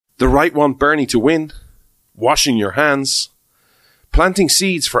The right want Bernie to win, washing your hands, planting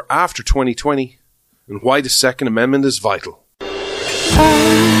seeds for after 2020, and why the Second Amendment is vital.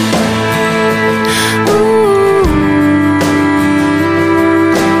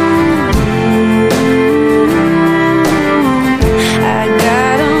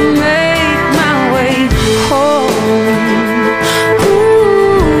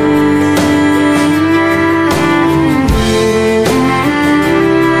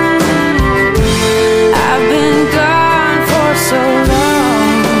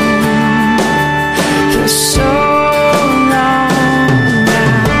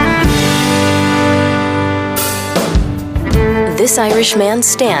 This Irish man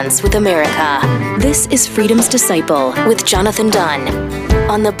stands with America. This is Freedom's Disciple with Jonathan Dunn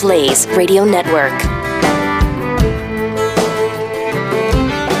on the Blaze Radio Network.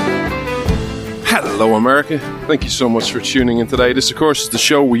 Hello, America. Thank you so much for tuning in today. This, of course, is the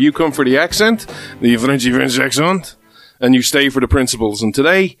show where you come for the accent, the Frenchy French accent, and you stay for the principles. And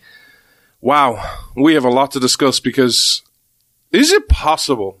today, wow, we have a lot to discuss because is it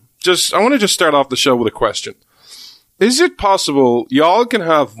possible? I want to just start off the show with a question. Is it possible y'all can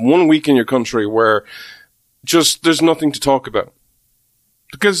have 1 week in your country where just there's nothing to talk about?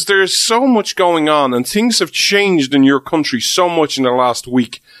 Because there's so much going on and things have changed in your country so much in the last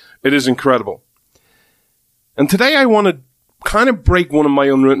week. It is incredible. And today I want to kind of break one of my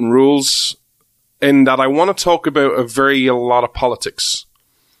unwritten rules in that I want to talk about a lot of politics.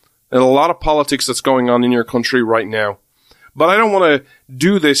 And a lot of politics that's going on in your country right now. But I don't want to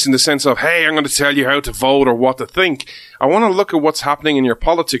do this in the sense of, hey, I'm going to tell you how to vote or what to think. I want to look at what's happening in your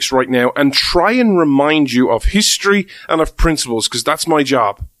politics right now and try and remind you of history and of principles, because that's my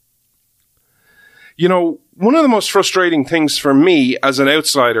job. You know, one of the most frustrating things for me as an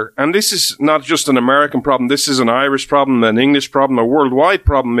outsider, and this is not just an American problem, this is an Irish problem, an English problem, a worldwide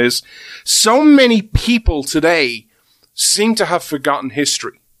problem, is so many people today seem to have forgotten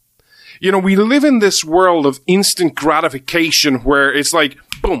history. You know, we live in this world of instant gratification where it's like,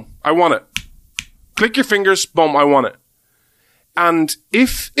 boom, I want it. Click your fingers, boom, I want it. And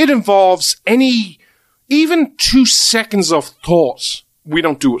if it involves even 2 seconds of thought, we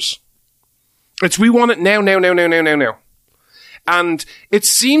don't do it. It's we want it now. And it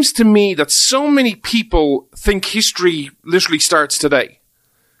seems to me that so many people think history literally starts today.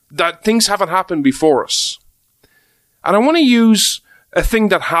 That things haven't happened before us. And I want to use a thing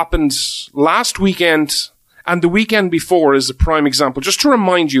that happened last weekend and the weekend before is a prime example, just to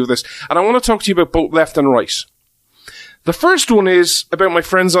remind you of this. And I want to talk to you about both left and right. The first one is about my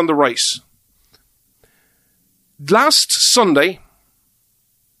friends on the right. Last Sunday,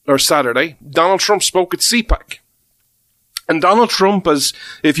 or Saturday, Donald Trump spoke at CPAC. And Donald Trump,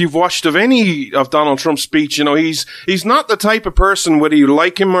 if you've watched of any of Donald Trump's speech, you know, he's not the type of person, whether you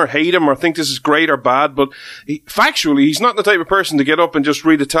like him or hate him or think this is great or bad, but factually, he's not the type of person to get up and just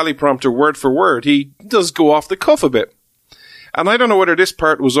read a teleprompter word for word. He does go off the cuff a bit. And I don't know whether this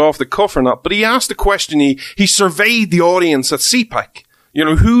part was off the cuff or not, but he asked a question. He surveyed the audience at CPAC. You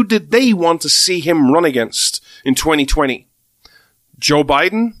know, who did they want to see him run against in 2020? Joe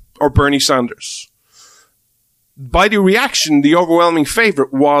Biden or Bernie Sanders? By the reaction, the overwhelming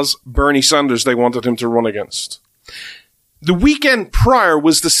favorite was Bernie Sanders they wanted him to run against. The weekend prior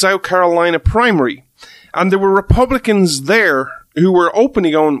was the South Carolina primary, and there were Republicans there who were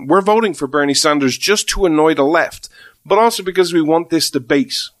openly going, we're voting for Bernie Sanders just to annoy the left, but also because we want this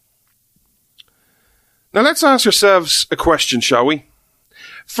debate. Now let's ask ourselves a question, shall we?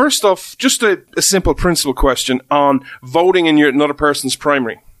 First off, just a simple principle question on voting in another person's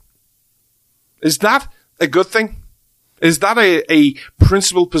primary. Is that a good thing? Is that a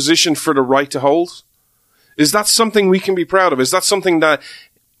principled position for the right to hold? Is that something we can be proud of? Is that something that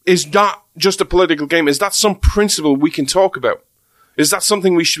is not just a political game? Is that some principle we can talk about? Is that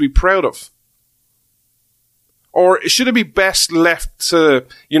something we should be proud of? Or should it be best left to,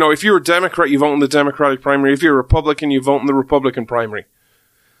 you know, if you're a Democrat, you vote in the Democratic primary. If you're a Republican, you vote in the Republican primary.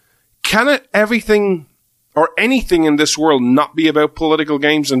 Can everything or anything in this world not be about political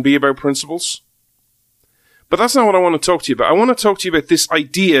games and be about principles? But that's not what I want to talk to you about. I want to talk to you about this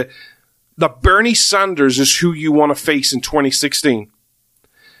idea that Bernie Sanders is who you want to face in 2016.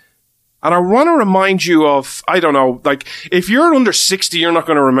 And I want to remind you of, I don't know, like, if you're under 60, you're not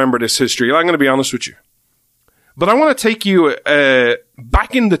going to remember this history. I'm going to be honest with you. But I want to take you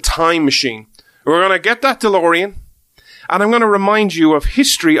back in the time machine. We're going to get that DeLorean, and I'm going to remind you of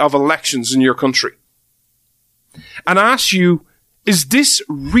history of elections in your country. And ask you, is this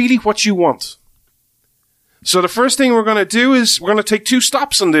really what you want? So the first thing we're going to do is we're going to take 2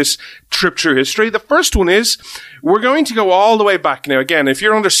 stops on this trip through history. The first one is we're going to go all the way back. Now, again, if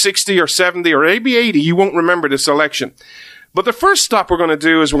you're under 60 or 70 or maybe 80, you won't remember this election. But the first stop we're going to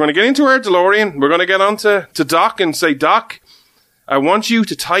do is we're going to get into our DeLorean. We're going to get on to Doc and say, Doc, I want you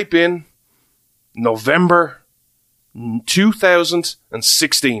to type in November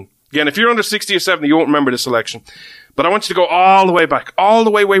 2016. Again, if you're under 60 or 70, you won't remember this election. But I want you to go all the way back, all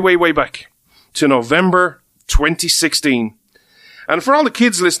the way back to November 2016. And for all the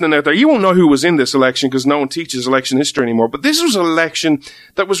kids listening out there, you won't know who was in this election because no one teaches election history anymore. But this was an election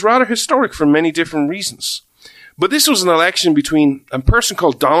that was rather historic for many different reasons. But this was an election between a person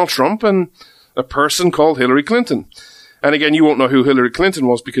called Donald Trump and a person called Hillary Clinton. And again, you won't know who Hillary Clinton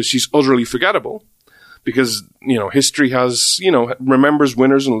was because she's utterly forgettable. Because, history has, remembers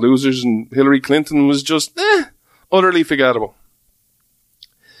winners and losers, and Hillary Clinton was just, utterly forgettable.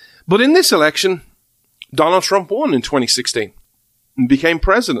 But in this election, Donald Trump won in 2016 and became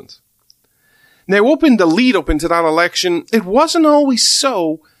president. Now, up in the lead up into that election, it wasn't always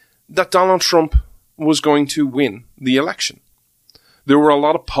so that Donald Trump was going to win the election. There were a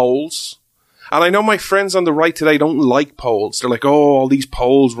lot of polls. And I know my friends on the right today don't like polls. They're like, oh, all these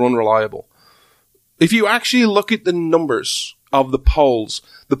polls were unreliable. If you actually look at the numbers of the polls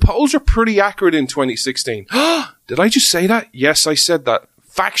are pretty accurate in 2016. Did I just say that? Yes, I said that.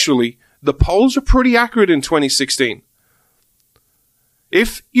 Factually, the polls are pretty accurate in 2016.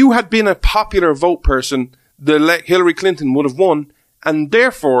 If you had been a popular vote person, Hillary Clinton would have won, and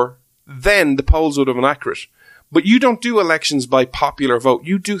therefore, then the polls would have been accurate. But you don't do elections by popular vote.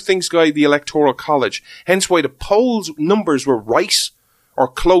 You do things by the Electoral College. Hence why the polls numbers were right or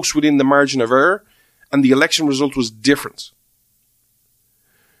close within the margin of error, and the election result was different.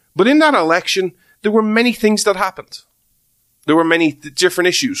 But in that election, there were many things that happened. There were many different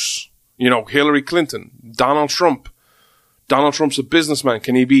issues. Hillary Clinton, Donald Trump. Donald Trump's a businessman.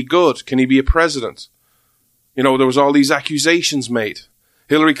 Can he be good? Can he be a president? There was all these accusations made.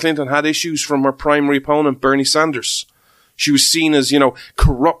 Hillary Clinton had issues from her primary opponent, Bernie Sanders. She was seen as,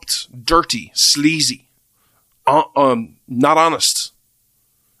 corrupt, dirty, sleazy, not honest,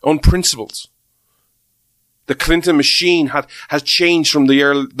 unprincipled. The Clinton machine has changed from the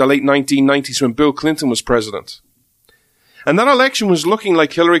late 1990s when Bill Clinton was president. And that election was looking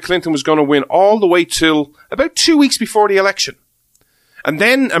like Hillary Clinton was going to win all the way till about 2 weeks before the election. And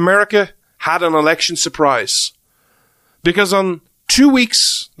then America had an election surprise. Because on 2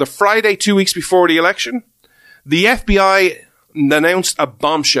 weeks, the Friday 2 weeks before the election, the FBI announced a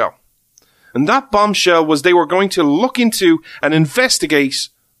bombshell. And that bombshell was they were going to look into and investigate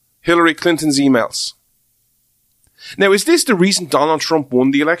Hillary Clinton's emails. Now, is this the reason Donald Trump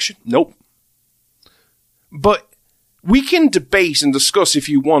won the election? Nope. But we can debate and discuss, if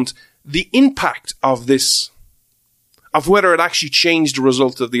you want, the impact of this, of whether it actually changed the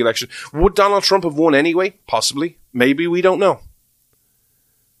result of the election. Would Donald Trump have won anyway? Possibly. Maybe. We don't know.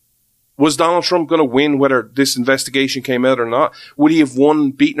 Was Donald Trump going to win whether this investigation came out or not? Would he have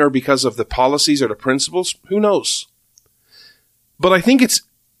won, beaten her because of the policies or the principles? Who knows? But I think it's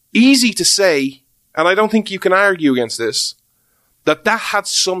easy to say, and I don't think you can argue against this, that had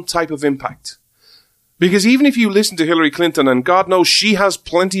some type of impact. Because even if you listen to Hillary Clinton, and God knows she has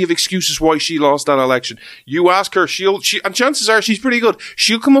plenty of excuses why she lost that election, you ask her, and chances are she's pretty good,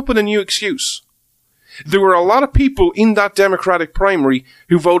 she'll come up with a new excuse. There were a lot of people in that Democratic primary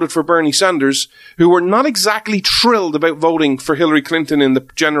who voted for Bernie Sanders who were not exactly thrilled about voting for Hillary Clinton in the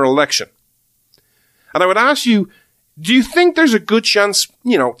general election. And I would ask you, do you think there's a good chance,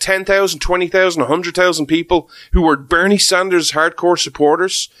 10,000, 20,000, 100,000 people who were Bernie Sanders hardcore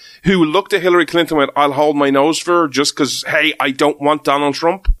supporters who looked at Hillary Clinton and went, I'll hold my nose for her just because, hey, I don't want Donald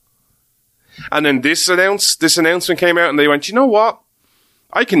Trump? And then this announcement came out and they went, you know what?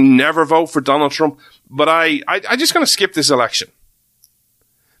 I can never vote for Donald Trump, but I just going to skip this election.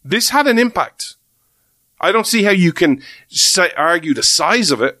 This had an impact. I don't see how you can argue the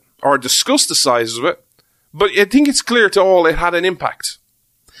size of it or discuss the size of it. But I think it's clear to all it had an impact.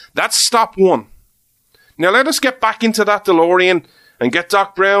 That's stop one. Now let us get back into that DeLorean and get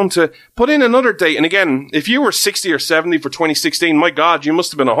Doc Brown to put in another date. And again, if you were 60 or 70 for 2016, my God, you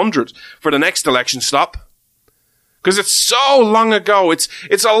must have been 100 for the next election stop. Because it's so long ago.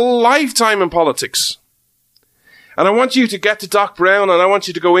 It's a lifetime in politics. And I want you to get to Doc Brown and I want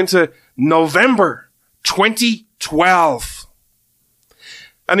you to go into November 2012.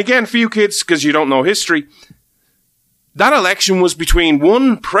 And again, for you kids, because you don't know history, that election was between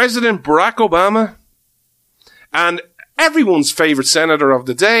one President Barack Obama and everyone's favorite senator of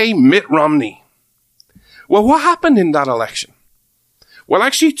the day, Mitt Romney. Well, what happened in that election? Well,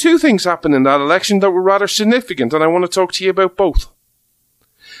 actually, two things happened in that election that were rather significant, and I want to talk to you about both.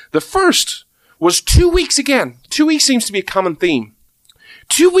 The first was 2 weeks again. 2 weeks seems to be a common theme.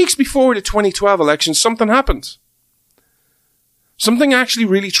 2 weeks before the 2012 election, something happened. Something actually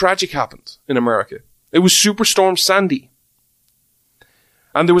really tragic happened in America. It was Superstorm Sandy.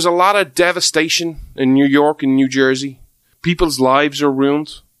 And there was a lot of devastation in New York and New Jersey. People's lives are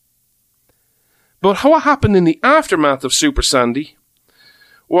ruined. But what happened in the aftermath of Super Sandy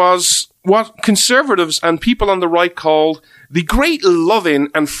was what conservatives and people on the right called the great love-in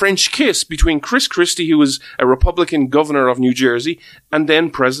and French kiss between Chris Christie, who was a Republican governor of New Jersey, and then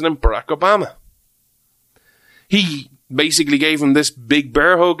President Barack Obama. He basically gave him this big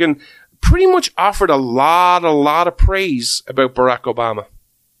bear hug and pretty much offered a lot of praise about Barack Obama.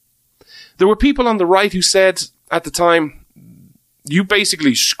 There were people on the right who said at the time, you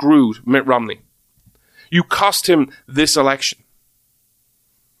basically screwed Mitt Romney. You cost him this election.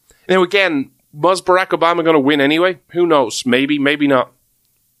 Now again, was Barack Obama going to win anyway? Who knows? Maybe, maybe not.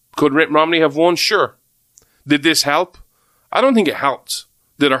 Could Mitt Romney have won? Sure. Did this help? I don't think it helped.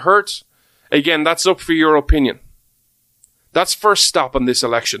 Did it hurt? Again, that's up for your opinion. That's first stop on this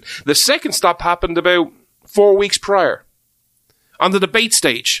election. The second stop happened about 4 weeks prior, on the debate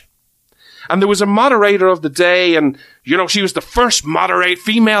stage. And there was a moderator of the day, and, she was the first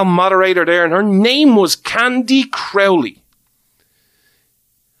female moderator there, and her name was Candy Crowley.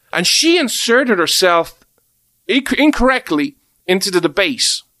 And she inserted herself incorrectly into the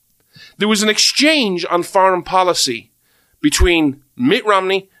debate. There was an exchange on foreign policy between Mitt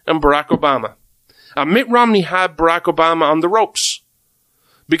Romney and Barack Obama. And Mitt Romney had Barack Obama on the ropes.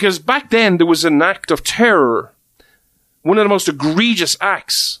 Because back then there was an act of terror, one of the most egregious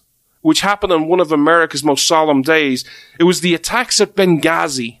acts, which happened on one of America's most solemn days. It was the attacks at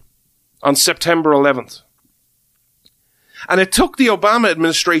Benghazi on September 11th. And it took the Obama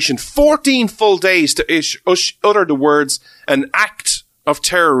administration 14 full days to utter the words, an act of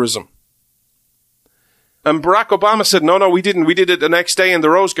terrorism. And Barack Obama said, no, we didn't. We did it the next day in the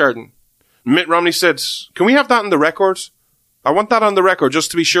Rose Garden. Mitt Romney said, can we have that on the record? I want that on the record,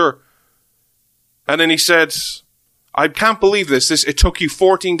 just to be sure. And then he said, I can't believe this. It took you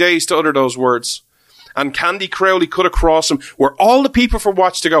 14 days to utter those words. And Candy Crowley cut across him, where all the people for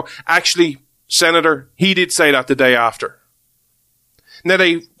Watch to go, actually, Senator, he did say that the day after. Now,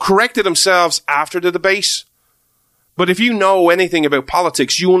 they corrected themselves after the debate. But if you know anything about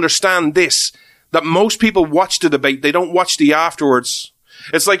politics, you understand this, that most people watch the debate. They don't watch the afterwards.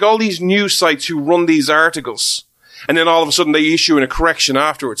 It's like all these news sites who run these articles, and then all of a sudden they issue a correction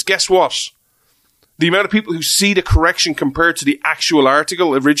afterwards. Guess what? The amount of people who see the correction compared to the actual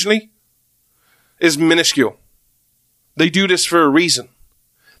article originally is minuscule. They do this for a reason.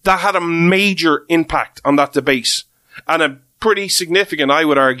 That had a major impact on that debate, and a pretty significant, I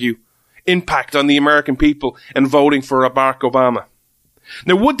would argue, impact on the American people in voting for Barack Obama.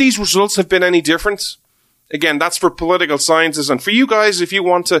 Now, would these results have been any different? Again, that's for political sciences, and for you guys, if you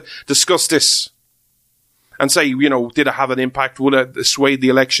want to discuss this and say, did it have an impact? Would it sway the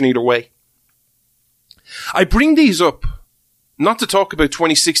election either way? I bring these up not to talk about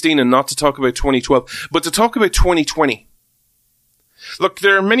 2016 and not to talk about 2012, but to talk about 2020. Look,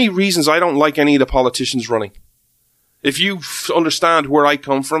 there are many reasons I don't like any of the politicians running. If you understand where I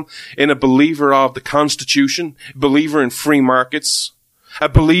come from, in a believer of the Constitution, believer in free markets, a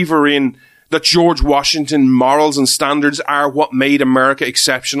believer in that George Washington morals and standards are what made America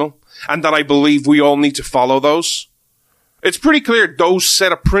exceptional, and that I believe we all need to follow those, it's pretty clear those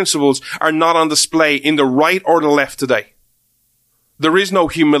set of principles are not on display in the right or the left today. There is no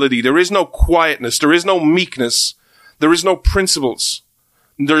humility, there is no quietness, there is no meekness, there is no principles,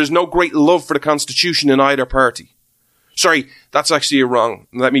 there is no great love for the Constitution in either party. Sorry, that's actually wrong.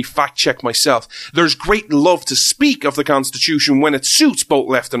 Let me fact check myself. There's great love to speak of the Constitution when it suits both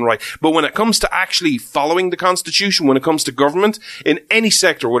left and right. But when it comes to actually following the Constitution, when it comes to government, in any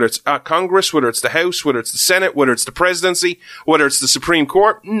sector, whether it's Congress, whether it's the House, whether it's the Senate, whether it's the presidency, whether it's the Supreme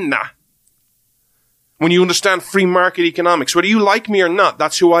Court, nah. When you understand free market economics, whether you like me or not,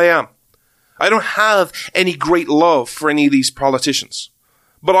 that's who I am. I don't have any great love for any of these politicians.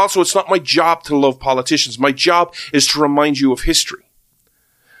 But also, it's not my job to love politicians. My job is to remind you of history.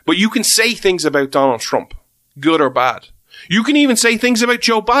 But you can say things about Donald Trump, good or bad. You can even say things about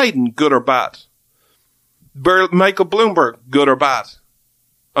Joe Biden, good or bad. Michael Bloomberg, good or bad.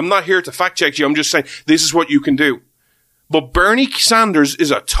 I'm not here to fact check you. I'm just saying this is what you can do. But Bernie Sanders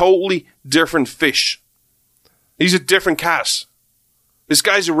is a totally different fish. He's a different cat. This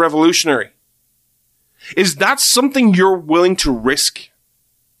guy's a revolutionary. Is that something you're willing to risk?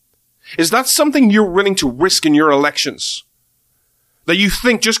 Is that something you're willing to risk in your elections? That you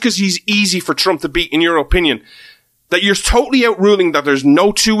think just because he's easy for Trump to beat, in your opinion, that you're totally outruling that there's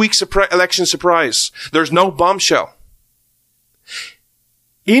no 2-week election surprise. There's no bombshell.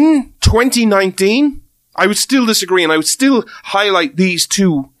 In 2019, I would still disagree, and I would still highlight these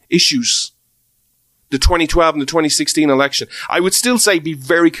two issues. The 2012 and the 2016 election. I would still say be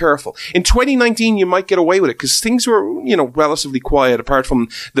very careful. In 2019, you might get away with it because things were, relatively quiet apart from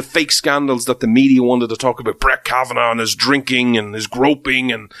the fake scandals that the media wanted to talk about. Brett Kavanaugh and his drinking and his groping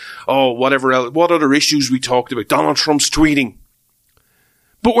and, whatever else. What other issues we talked about? Donald Trump's tweeting.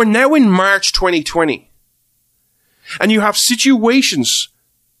 But we're now in March 2020. And you have situations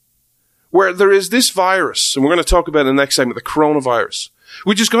where there is this virus, and we're going to talk about in the next segment, the coronavirus,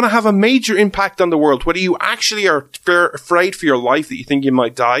 which is going to have a major impact on the world. Whether you actually are afraid for your life, that you think you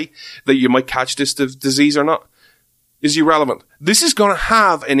might die, that you might catch this disease or not, is irrelevant. This is going to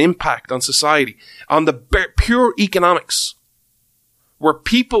have an impact on society, on the pure economics, where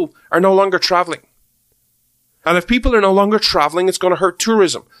people are no longer traveling. And if people are no longer traveling, it's going to hurt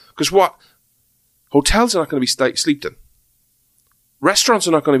tourism. Because what? Hotels are not going to be slept in. Restaurants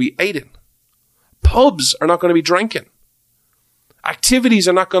are not going to be ate in. Pubs are not going to be drinking. Activities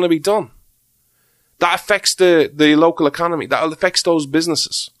are not going to be done. That affects the local economy. That affects those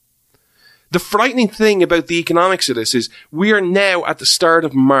businesses. The frightening thing about the economics of this is we are now at the start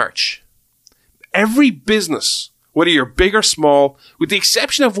of March. Every business, whether you're big or small, with the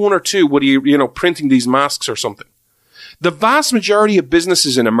exception of one or two, whether you're printing these masks or something, the vast majority of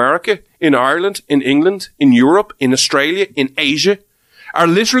businesses in America, in Ireland, in England, in Europe, in Australia, in Asia, are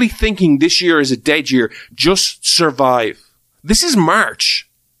literally thinking this year is a dead year. Just survive. This is March.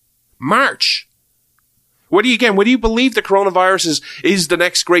 March. Whether you believe the coronavirus is the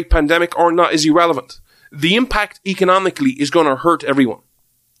next great pandemic or not is irrelevant. The impact economically is going to hurt everyone.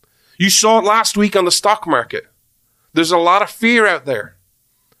 You saw it last week on the stock market. There's a lot of fear out there.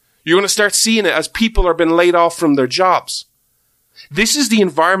 You're going to start seeing it as people are being laid off from their jobs. This is the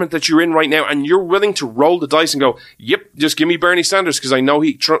environment that you're in right now, and you're willing to roll the dice and go, yep, just give me Bernie Sanders because I know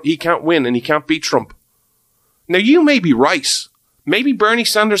he can't win and he can't beat Trump. Now, you may be right. Maybe Bernie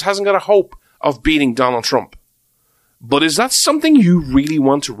Sanders hasn't got a hope of beating Donald Trump. But is that something you really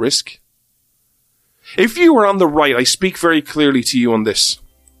want to risk? If you were on the right, I speak very clearly to you on this.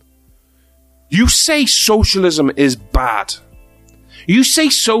 You say socialism is bad. You say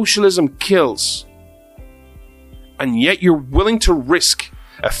socialism kills. And yet you're willing to risk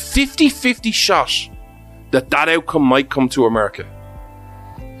a 50-50 shot that outcome might come to America.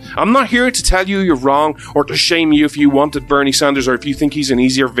 I'm not here to tell you you're wrong or to shame you if you wanted Bernie Sanders or if you think he's an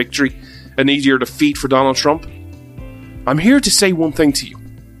easier victory, an easier defeat for Donald Trump. I'm here to say one thing to you.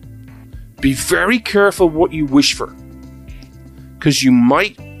 Be very careful what you wish for, because you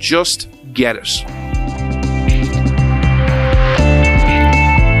might just get it.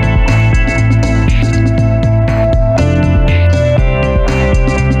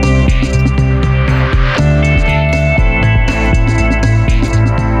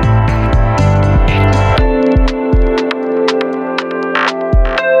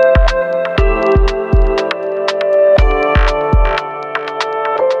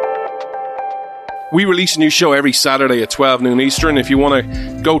 We release a new show every Saturday at 12 noon Eastern. If you want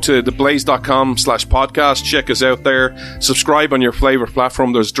to go to theblaze.com/podcast, check us out there. Subscribe on your favorite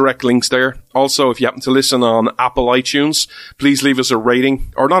platform. There's direct links there. Also, if you happen to listen on Apple iTunes, please leave us a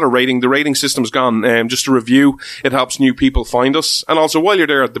rating. Or not a rating, the rating system's gone. Just a review. It helps new people find us. And also, while you're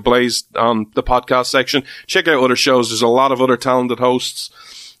there at The Blaze on the podcast section, check out other shows. There's a lot of other talented hosts.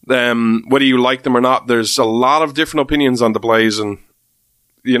 Whether you like them or not, there's a lot of different opinions on The Blaze, and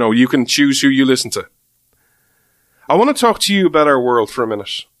you can choose who you listen to. I want to talk to you about our world for a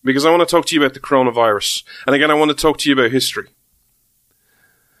minute, because I want to talk to you about the coronavirus. And again, I want to talk to you about history.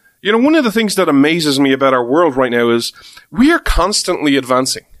 One of the things that amazes me about our world right now is we are constantly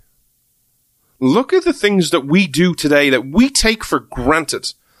advancing. Look at the things that we do today that we take for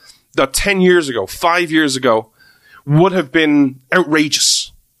granted that 10 years ago, 5 years ago, would have been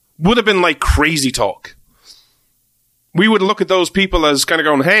outrageous, would have been like crazy talk. We would look at those people as kind of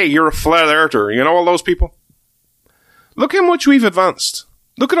going, hey, you're a flat earther. All those people. Look how much we've advanced.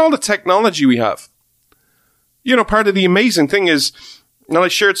 Look at all the technology we have. Part of the amazing thing is, and I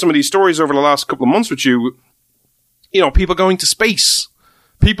shared some of these stories over the last couple of months with you, people going to space,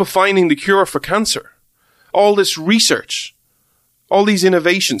 people finding the cure for cancer, all this research, all these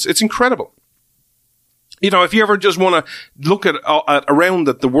innovations. It's incredible. If you ever just want to look at around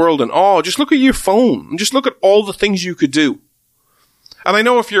at the world in awe, just look at your phone and just look at all the things you could do. And I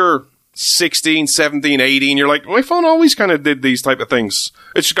know if you're 16, 17, 18, you're like, my phone always kind of did these type of things.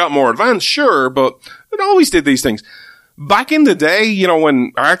 It's got more advanced, sure, but it always did these things. Back in the day,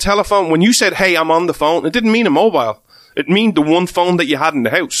 when our telephone, when you said, hey, I'm on the phone, it didn't mean a mobile. It meant the one phone that you had in the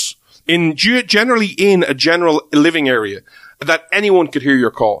house. Generally in a general living area that anyone could hear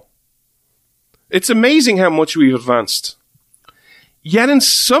your call. It's amazing how much we've advanced. Yet in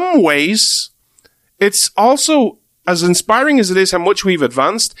some ways, it's also, as inspiring as it is how much we've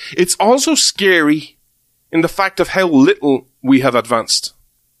advanced, it's also scary in the fact of how little we have advanced.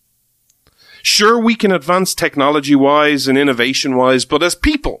 Sure, we can advance technology-wise and innovation-wise, but as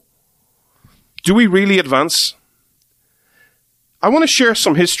people, do we really advance? I want to share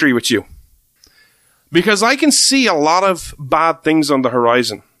some history with you, because I can see a lot of bad things on the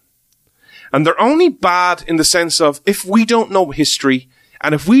horizon. And they're only bad in the sense of, if we don't know history,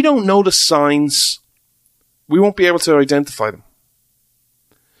 and if we don't know the signs, we won't be able to identify them.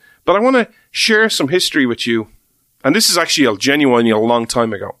 But I want to share some history with you, and this is actually genuinely a long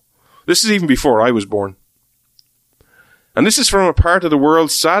time ago. This is even before I was born. And this is from a part of the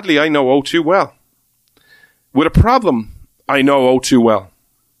world, sadly, I know oh too well. With a problem I know oh too well.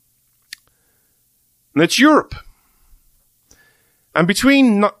 And it's Europe. And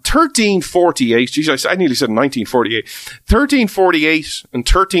between 1348, geez, I nearly said 1948, 1348 and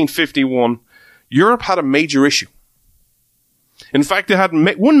 1351, Europe had a major issue. In fact, it had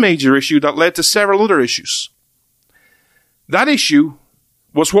one major issue that led to several other issues. That issue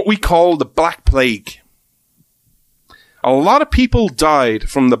was what we call the Black Plague. A lot of people died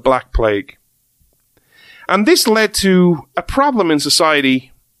from the Black Plague. And this led to a problem in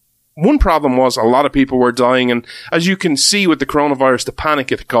society. One problem was a lot of people were dying, and as you can see with the coronavirus, the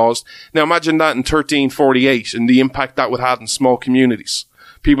panic it caused. Now imagine that in 1348 and the impact that would have in small communities.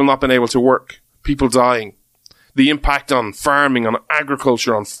 People not being able to work, people dying. The impact on farming, on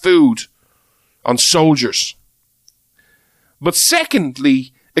agriculture, on food, on soldiers. But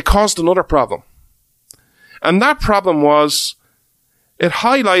secondly, it caused another problem. And that problem was, it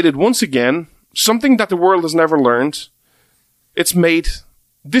highlighted once again something that the world has never learned.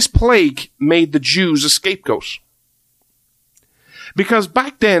 This plague made the Jews a scapegoat. Because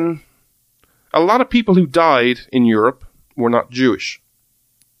back then, a lot of people who died in Europe were not Jewish.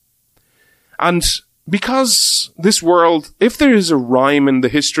 And because this world, if there is a rhyme in the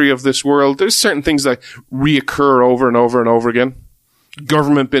history of this world, there's certain things that reoccur over and over and over again.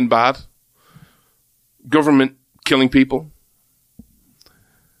 Government been bad. Government killing people.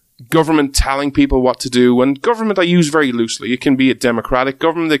 Government telling people what to do. And government I use very loosely. It can be a democratic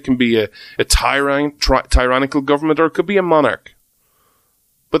government. It can be a tyrannical government, or it could be a monarch.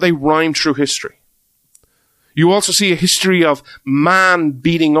 But they rhyme through history. You also see a history of man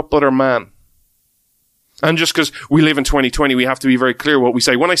beating up other man. And just because we live in 2020, we have to be very clear what we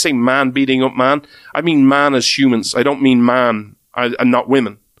say. When I say man beating up man, I mean man as humans. I don't mean man and not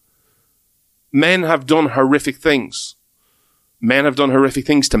women. Men have done horrific things. Men have done horrific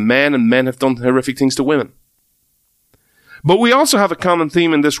things to men, and men have done horrific things to women. But we also have a common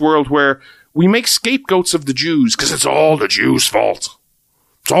theme in this world where we make scapegoats of the Jews because it's all the Jews' fault.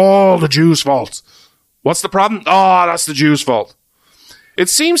 It's all the Jews' fault. What's the problem? Oh, that's the Jews' fault. It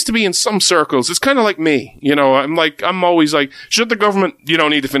seems to be in some circles, it's kind of like me. I'm always like, should the government, you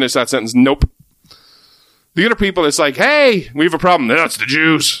don't need to finish that sentence. Nope. The other people, it's like, hey, we have a problem. That's the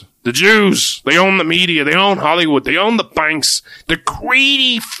Jews. The Jews. They own the media. They own Hollywood. They own the banks. The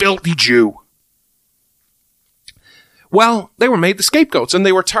greedy, filthy Jew. Well, they were made the scapegoats, and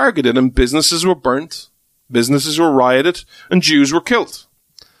they were targeted, and businesses were burnt. Businesses were rioted, and Jews were killed.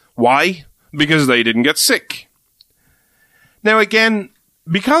 Why? Because they didn't get sick. Now again,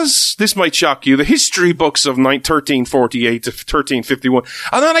 because this might shock you, the history books of 1348 to 1351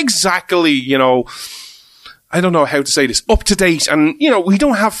 are not exactly, I don't know how to say this, up to date, and, we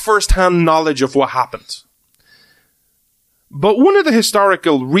don't have first-hand knowledge of what happened. But one of the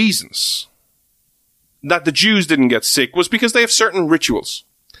historical reasons that the Jews didn't get sick was because they have certain rituals.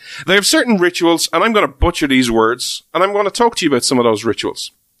 They have certain rituals, and I'm going to butcher these words, and I'm going to talk to you about some of those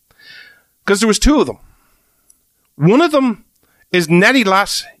rituals. Because there was two of them. One of them is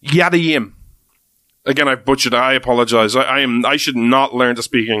Netilat Yadayim. Again, I've butchered it. I apologize. I should not learn to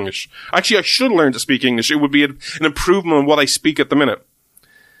speak English. Actually, I should learn to speak English. It would be an improvement on what I speak at the minute.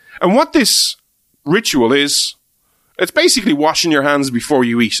 And what this ritual is, it's basically washing your hands before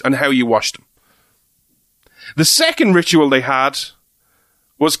you eat and how you wash them. The second ritual they had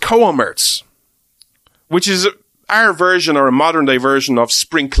was Koamertz, which is our version or a modern day version of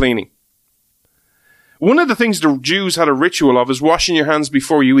spring cleaning. One of the things the Jews had a ritual of is washing your hands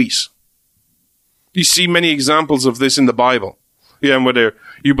before you eat. You see many examples of this in the Bible. Yeah, and whether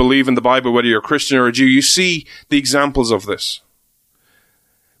you believe in the Bible, whether you're a Christian or a Jew, you see the examples of this.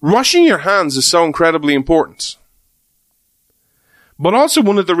 Washing your hands is so incredibly important. But also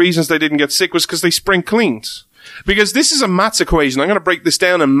one of the reasons they didn't get sick was because they spring cleaned. Because this is a maths equation. I'm going to break this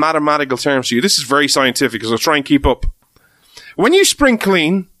down in mathematical terms for you. This is very scientific, because I'll try and keep up. When you spring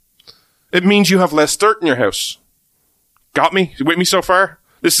clean, it means you have less dirt in your house. Got me? With me so far?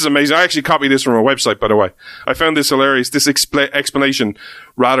 This is amazing. I actually copied this from a website, by the way. I found this hilarious, this explanation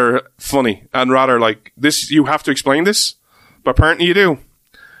rather funny, and rather like, this, you have to explain this, but apparently you do.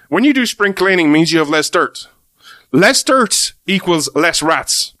 When you do spring cleaning, means you have less dirt. Less dirt equals less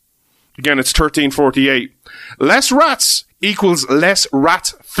rats. Again, it's 1348. Less rats equals less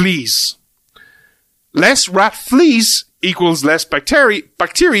rat fleas. Less rat fleas equals less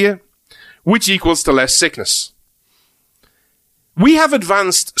bacteria, which equals to less sickness. We have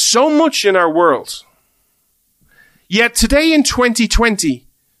advanced so much in our world. Yet today in 2020,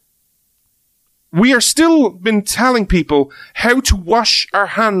 we are still been telling people how to wash our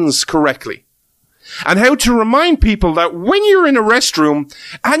hands correctly. And how to remind people that when you're in a restroom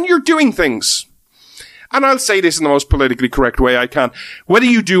and you're doing things, and I'll say this in the most politically correct way I can, whether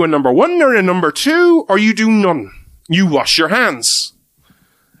you do a number 1 or a number 2, or you do none, you wash your hands.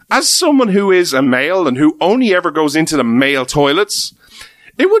 As someone who is a male and who only ever goes into the male toilets,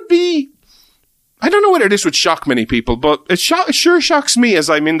 it would be, I don't know whether this would shock many people, but it sure shocks me as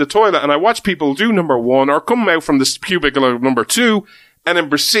I'm in the toilet and I watch people do number 1 or come out from this cubicle of number 2 and then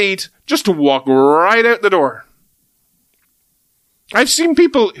proceed just to walk right out the door. I've seen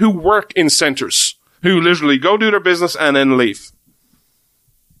people who work in centres who literally go do their business and then leave.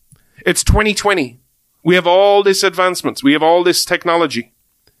 It's 2020. We have all this advancements. We have all this technology.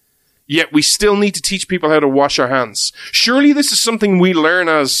 Yet we still need to teach people how to wash our hands. Surely this is something we learn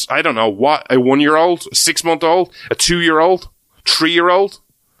as, I don't know, what, a 1-year-old, a 6-month-old, a 2-year-old, 3-year-old?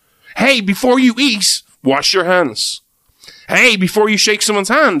 Hey, before you eat, wash your hands. Hey, before you shake someone's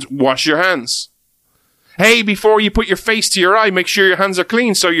hand, wash your hands. Hey, before you put your face to your eye, make sure your hands are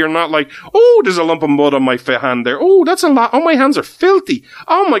clean so you're not like, oh, there's a lump of mud on my hand there. Oh, that's a lot. Oh, my hands are filthy.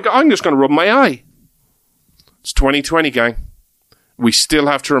 Oh my God, I'm just going to rub my eye. It's 2020, gang. We still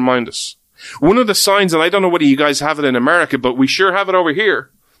have to remind us. One of the signs, and I don't know whether you guys have it in America, but we sure have it over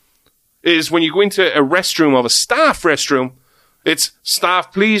here, is when you go into a restroom of a staff restroom, it's,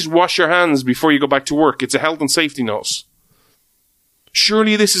 staff, please wash your hands before you go back to work. It's a health and safety notice.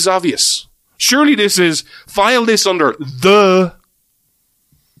 Surely this is obvious. Surely this is, file this under the,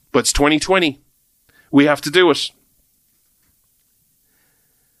 but it's 2020. We have to do it.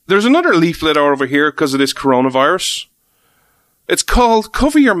 There's another leaflet over here because of this coronavirus. It's called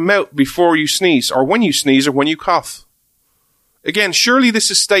Cover Your Mouth Before You Sneeze, or When You Sneeze, or When You Cough. Again, surely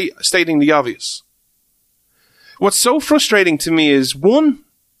this is stating the obvious. What's so frustrating to me is, one,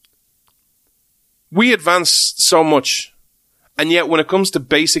 we advance so much, and yet when it comes to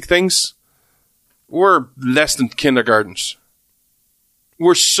basic things, we're less than kindergartens.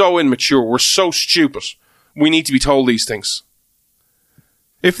 We're so immature. We're so stupid. We need to be told these things.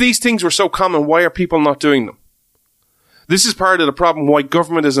 If these things were so common, why are people not doing them? This is part of the problem why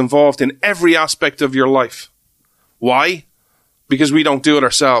government is involved in every aspect of your life. Why? Because we don't do it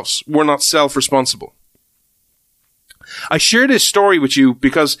ourselves. We're not self-responsible. I share this story with you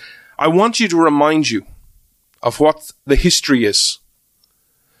because I want you to remind you of what the history is.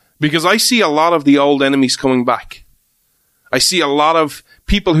 Because I see a lot of the old enemies coming back. I see a lot of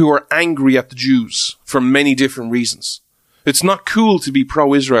people who are angry at the Jews for many different reasons. It's not cool to be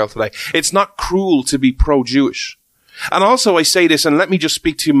pro-Israel today. It's not cruel to be pro-Jewish. And also I say this, and let me just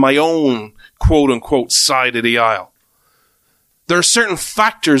speak to my own quote-unquote side of the aisle. There are certain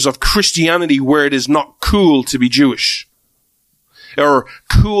factors of Christianity where it is not cool to be Jewish. Or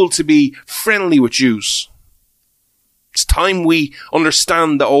cool to be friendly with Jews. It's time we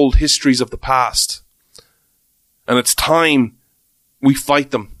understand the old histories of the past. And it's time we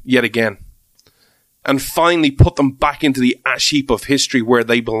fight them yet again. And finally put them back into the ash heap of history where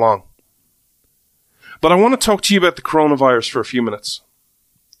they belong. But I want to talk to you about the coronavirus for a few minutes.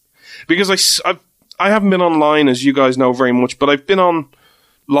 Because I haven't been online, as you guys know, very much, but I've been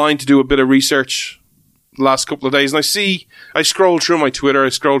online to do a bit of research the last couple of days, and I scroll through my Twitter, I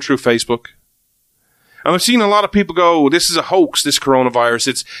scroll through Facebook, and I've seen a lot of people go, this is a hoax, this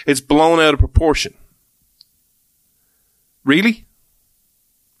coronavirus, it's blown out of proportion. Really?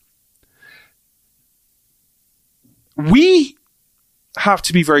 We have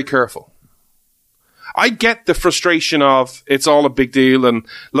to be very careful. I get the frustration of it's all a big deal and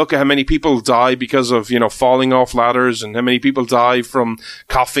look at how many people die because of, falling off ladders and how many people die from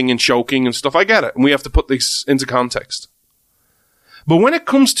coughing and choking and stuff. I get it. And we have to put this into context. But when it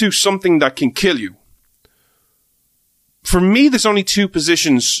comes to something that can kill you, for me, there's only two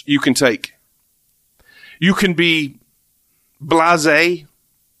positions you can take. You can be blasé,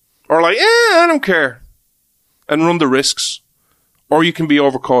 or like, I don't care, and run the risks. Or you can be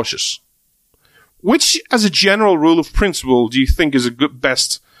overcautious. Which, as a general rule of principle, do you think is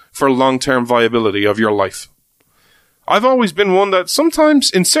best for long-term viability of your life? I've always been one that sometimes,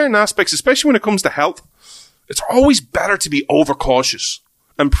 in certain aspects, especially when it comes to health, it's always better to be overcautious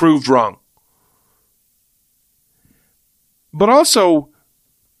and proved wrong. But also,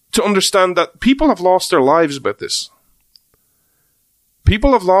 to understand that people have lost their lives about this.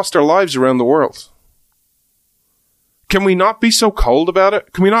 People have lost their lives around the world. Can we not be so cold about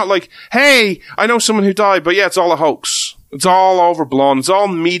it? Can we not like, hey, I know someone who died, but yeah, it's all a hoax. It's all overblown. It's all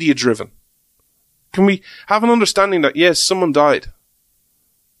media driven. Can we have an understanding that, yes, someone died?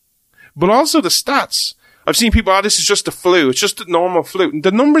 But also the stats. I've seen people, this is just a flu. It's just a normal flu.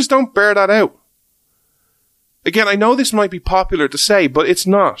 The numbers don't bear that out. Again, I know this might be popular to say, but it's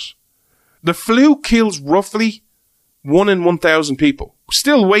not. The flu kills roughly 1 in 1,000 people.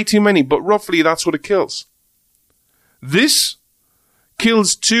 Still way too many, but roughly that's what it kills. This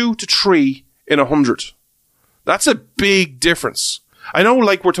kills 2 to 3 in 100. That's a big difference. I know,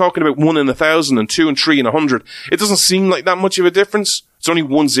 like, we're talking about 1 in 1,000 and 2 and 3 in 100. It doesn't seem like that much of a difference. It's only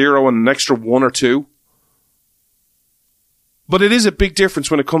 1 0 and an extra 1 or 2. But it is a big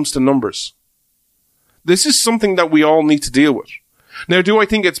difference when it comes to numbers. This is something that we all need to deal with. Now, do I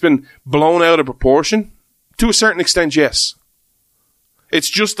think it's been blown out of proportion? To a certain extent, yes. It's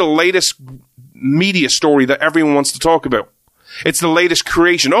just the latest media story that everyone wants to talk about. It's the latest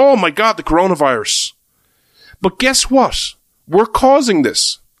creation. Oh my God, the coronavirus. But guess what? We're causing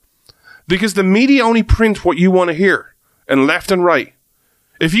this. Because the media only print what you want to hear. And left and right.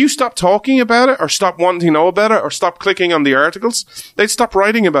 If you stop talking about it, or stop wanting to know about it, or stop clicking on the articles, they'd stop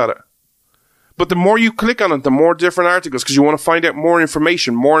writing about it. But the more you click on it, the more different articles, because you want to find out more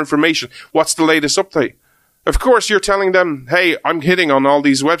information. What's the latest update? Of course, you're telling them, hey, I'm hitting on all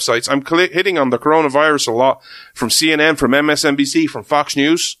these websites. I'm hitting on the coronavirus a lot from CNN, from MSNBC, from Fox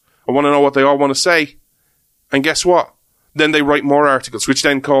News. I want to know what they all want to say. And guess what? Then they write more articles, which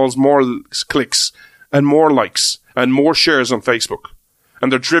then cause more clicks and more likes and more shares on Facebook.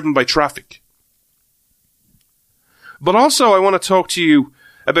 And they're driven by traffic. But also, I want to talk to you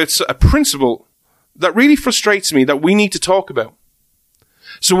about a principle that really frustrates me that we need to talk about.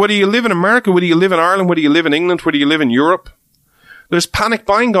 So whether you live in America, whether you live in Ireland, whether you live in England, whether you live in Europe, there's panic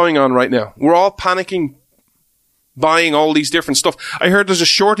buying going on right now. We're all panicking, buying all these different stuff. I heard there's a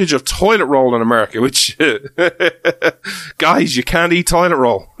shortage of toilet roll in America, which, guys, you can't eat toilet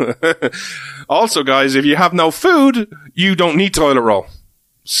roll. Also, guys, if you have no food, you don't need toilet roll.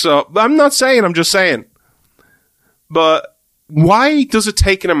 So, I'm not saying, I'm just saying. But why does it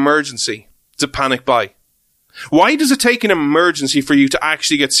take an emergency to panic buy? Why does it take an emergency for you to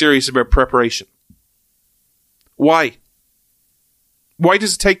actually get serious about preparation? Why? Why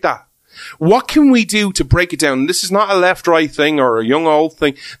does it take that? What can we do to break it down? This is not a left-right thing or a young-old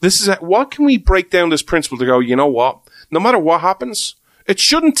thing. What can we break down this principle to go, you know what? No matter what happens, it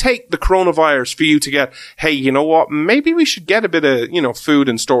shouldn't take the coronavirus for you to get, hey, you know what? Maybe we should get a bit of, food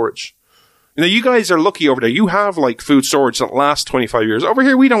in storage. Now, you guys are lucky over there. You have, food storage that lasts 25 years. Over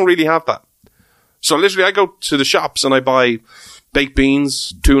here, we don't really have that. So literally, I go to the shops and I buy baked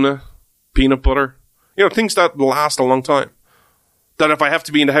beans, tuna, peanut butter, things that last a long time. That if I have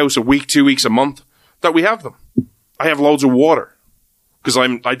to be in the house a week, 2 weeks, a month, that we have them. I have loads of water because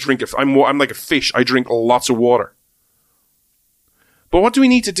I'm like a fish. I drink lots of water. But what do we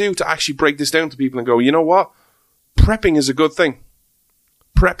need to do to actually break this down to people and go, you know what? Prepping is a good thing.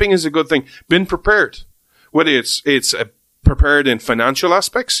 Prepping is a good thing. Been prepared. Whether it's prepared in financial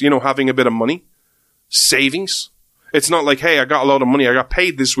aspects, having a bit of money. Savings. It's not like, hey, I got a lot of money. I got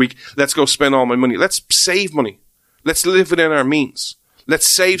paid this week. Let's go spend all my money. Let's save money. Let's live within our means. Let's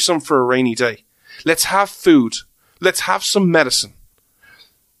save some for a rainy day. Let's have food. Let's have some medicine.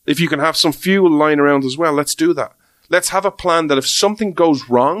 If you can have some fuel lying around as well, let's do that. Let's have a plan that if something goes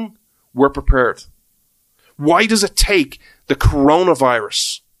wrong, we're prepared. Why does it take the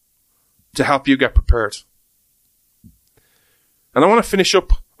coronavirus to help you get prepared? And I want to finish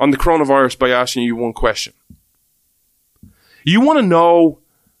up on the coronavirus by asking you one question. You want to know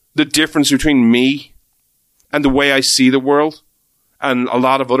the difference between me and the way I see the world and a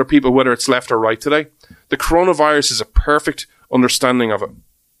lot of other people, whether it's left or right today? The coronavirus is a perfect understanding of it.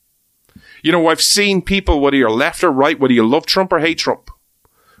 I've seen people, whether you're left or right, whether you love Trump or hate Trump,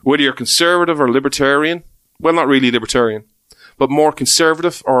 whether you're conservative or libertarian, well, not really libertarian, but more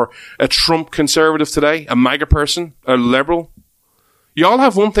conservative or a Trump conservative today, a MAGA person, a liberal, you all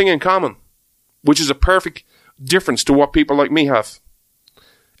have one thing in common, which is a perfect difference to what people like me have.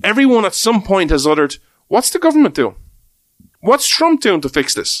 Everyone at some point has uttered, what's the government doing? What's Trump doing to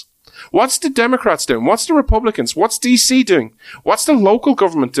fix this? What's the Democrats doing? What's the Republicans? What's DC doing? What's the local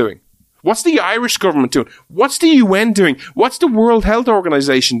government doing? What's the Irish government doing? What's the UN doing? What's the World Health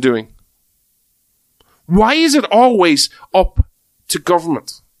Organization doing? Why is it always up to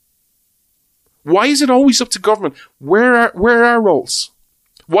government? Why is it always up to government? Where are our roles?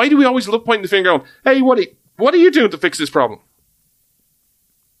 Why do we always look pointing the finger going, hey, what are you doing to fix this problem?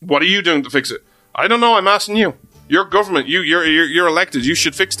 What are you doing to fix it? I don't know, I'm asking you. You're government, you're elected, you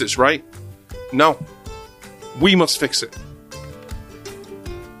should fix this, right? No. We must fix it.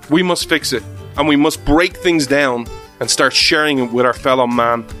 We must fix it. And we must break things down and start sharing it with our fellow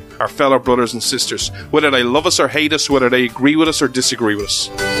man, our fellow brothers and sisters. Whether they love us or hate us, whether they agree with us or disagree with us.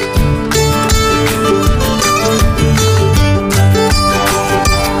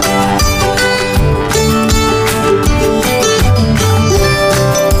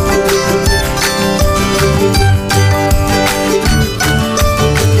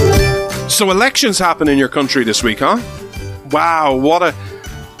 So elections happen in your country this week, huh? Wow, what a...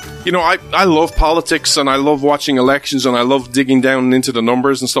 You know, I love politics and I love watching elections and I love digging down into the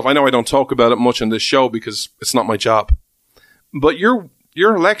numbers and stuff. I know I don't talk about it much on this show because it's not my job. But your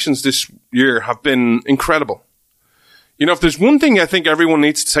elections this year have been incredible. You know, if there's one thing I think everyone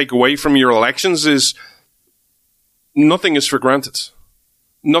needs to take away from your elections is nothing is for granted.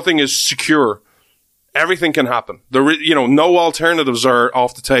 Nothing is secure. Everything can happen. No alternatives are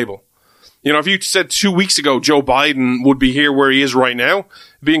off the table. You know, if you said 2 weeks ago Joe Biden would be here where he is right now,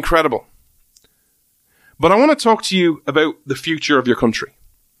 it'd be incredible. But I want to talk to you about the future of your country.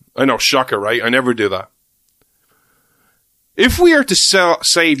 I know, shocker, right? I never do that. If we are to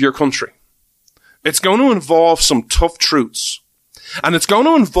save your country, it's going to involve some tough truths. And it's going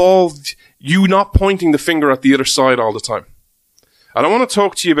to involve you not pointing the finger at the other side all the time. And I want to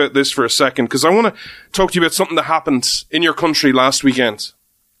talk to you about this for a second, because I want to talk to you about something that happened in your country last weekend.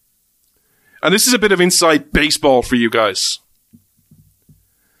 And this is a bit of inside baseball for you guys.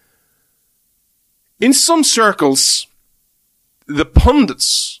 In some circles, the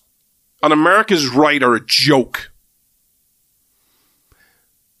pundits on America's right are a joke.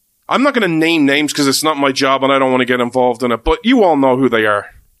 I'm not going to name names because it's not my job and I don't want to get involved in it, but you all know who they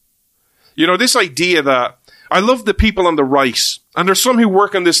are. You know, this idea that I love the people on the right, and there's some who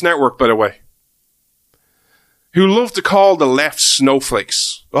work on this network, by the way, who love to call the left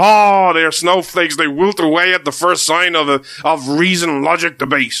snowflakes. Oh, they're snowflakes. They wilt away at the first sign of reason, logic,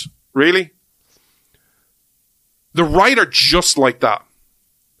 debate. Really? The right are just like that.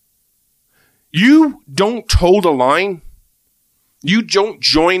 You don't toe the line. You don't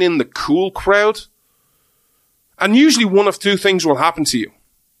join in the cool crowd. And usually one of two things will happen to you.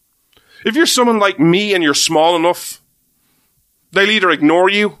 If you're someone like me and you're small enough, they'll either ignore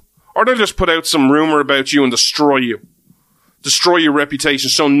you or they'll just put out some rumor about you and destroy you. Destroy your reputation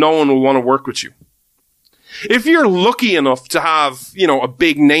so no one will want to work with you. If you're lucky enough to have, a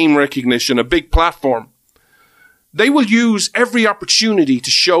big name recognition, a big platform, they will use every opportunity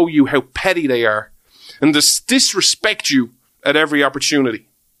to show you how petty they are and to disrespect you at every opportunity.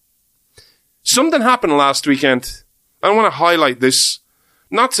 Something happened last weekend. I want to highlight this,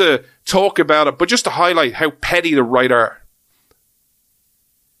 not to talk about it, but just to highlight how petty the right are.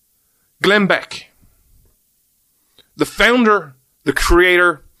 Glenn Beck, the founder, the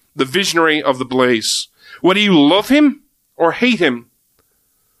creator, the visionary of The Blaze. Whether you love him or hate him,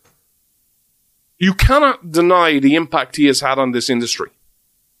 you cannot deny the impact he has had on this industry.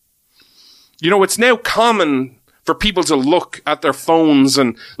 You know, it's now common for people to look at their phones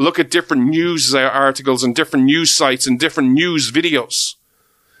and look at different news articles and different news sites and different news videos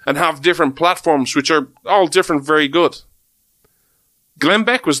and have different platforms which are all different, very good. Glenn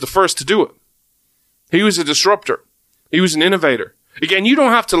Beck was the first to do it. He was a disruptor. He was an innovator. Again, you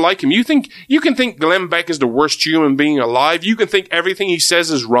don't have to like him. You can think Glenn Beck is the worst human being alive. You can think everything he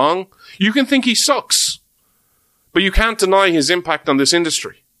says is wrong. You can think he sucks. But you can't deny his impact on this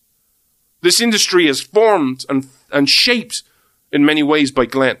industry. This industry is formed and shaped in many ways by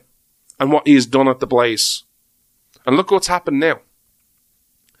Glenn and what he has done at The Blaze. And look what's happened now.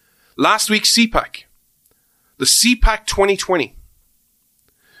 Last week's CPAC, the CPAC 2020,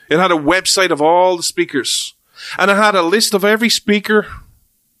 it had a website of all the speakers, and it had a list of every speaker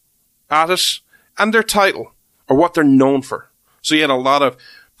at it and their title or what they're known for. So you had a lot of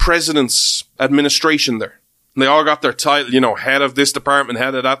president's administration there. And they all got their title, head of this department,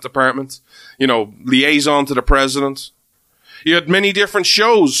 head of that department, liaison to the president. You had many different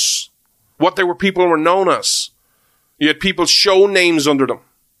shows, what people were known as. You had people's show names under them.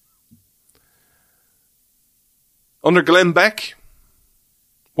 Under Glenn Beck,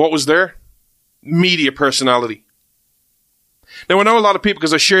 what was there? Media personality. Now, I know a lot of people,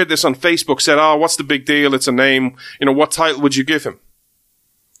 because I shared this on Facebook, said, oh, what's the big deal? It's a name. What title would you give him?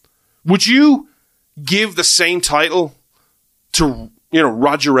 Would you give the same title to,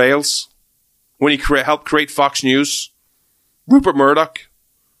 Roger Ailes when he helped create Fox News? Rupert Murdoch?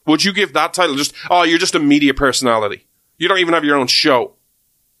 Would you give that title you're just a media personality. You don't even have your own show.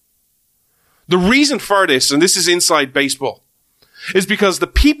 The reason for this, and this is inside baseball, is because the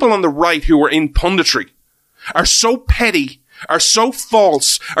people on the right who are in punditry are so petty, are so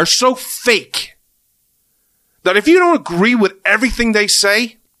false, are so fake, that if you don't agree with everything they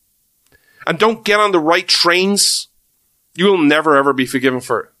say and don't get on the right trains, you will never ever be forgiven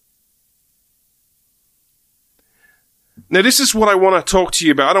for it. Now, this is what I want to talk to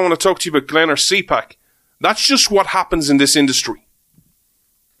you about. I don't want to talk to you about Glenn or CPAC. That's just what happens in this industry.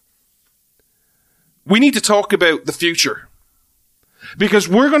 We need to talk about the future. Because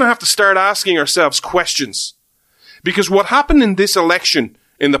we're going to have to start asking ourselves questions. Because what happened in this election,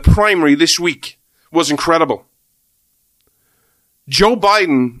 in the primary this week, was incredible. Joe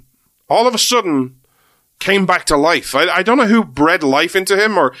Biden, all of a sudden, came back to life. I don't know who bred life into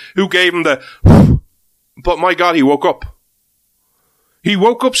him or who gave him the... But my God, he woke up. He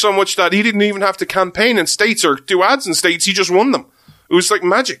woke up so much that he didn't even have to campaign in states or do ads in states. He just won them. It was like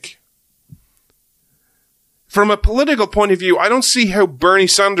magic. From a political point of view, I don't see how Bernie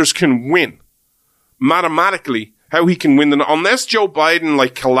Sanders can win. Mathematically, how he can win unless Joe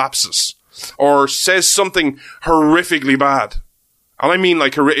Biden collapses or says something horrifically bad. And I mean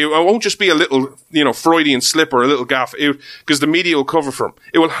it won't just be a little, Freudian slip or a little gaffe, because the media will cover for him.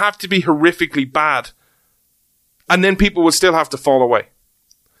 It will have to be horrifically bad. And then people will still have to fall away.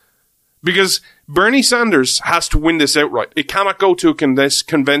 Because Bernie Sanders has to win this outright. It cannot go to a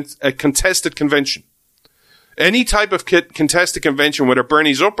contested convention. Any type of contested convention, whether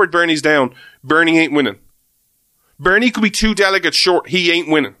Bernie's up or Bernie's down, Bernie ain't winning. Bernie could be 2 delegates short. He ain't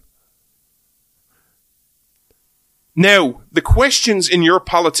winning. Now, the questions in your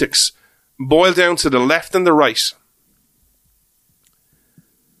politics boil down to the left and the right.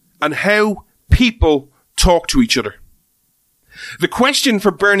 And how people talk to each other. The question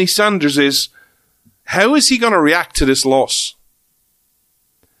for Bernie Sanders is, how is he going to react to this loss?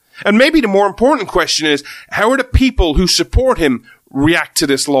 And maybe the more important question is, how are the people who support him react to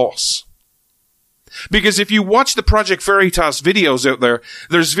this loss? Because if you watch the Project Veritas videos out there,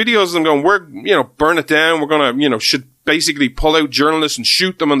 there's videos of them going, we're, burn it down. We're going to, should basically pull out journalists and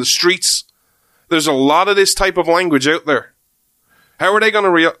shoot them on the streets. There's a lot of this type of language out there. How are they going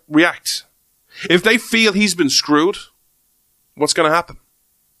to react? If they feel he's been screwed, what's going to happen?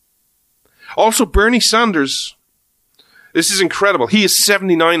 Also, Bernie Sanders, this is incredible. He is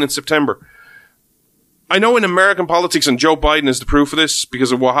 79 in September. I know in American politics, and Joe Biden is the proof of this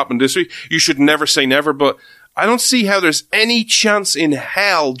because of what happened this week, you should never say never, but I don't see how there's any chance in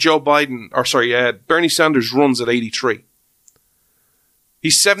hell Bernie Sanders runs at 83.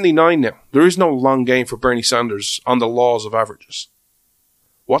 He's 79 now. There is no long game for Bernie Sanders on the laws of averages.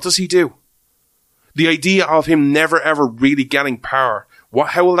 What does he do? The idea of him never ever really getting power,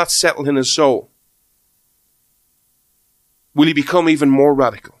 how will that settle in his soul? Will he become even more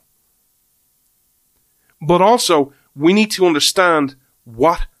radical? But also, we need to understand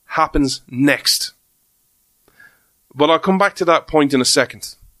what happens next. But I'll come back to that point in a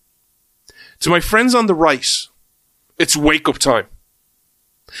second. To my friends on the right, it's wake-up time.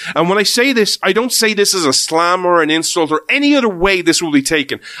 And when I say this, I don't say this as a slam or an insult or any other way this will be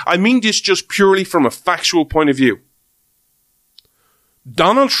taken. I mean this just purely from a factual point of view.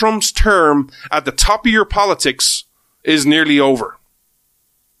 Donald Trump's term at the top of your politics is nearly over.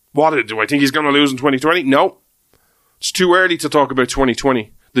 What do I think he's going to lose in 2020? No. It's too early to talk about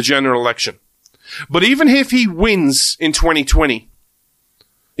 2020, the general election. But even if he wins in 2020,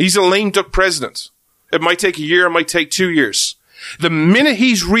 he's a lame duck president. It might take a year, it might take 2 years. The minute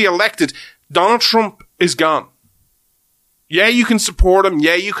he's re-elected, Donald Trump is gone. Yeah, you can support him.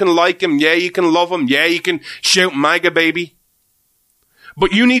 Yeah, you can like him. Yeah, you can love him. Yeah, you can shout MAGA, baby.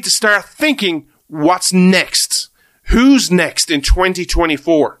 But you need to start thinking, what's next? Who's next in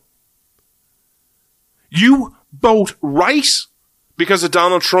 2024? You vote right because of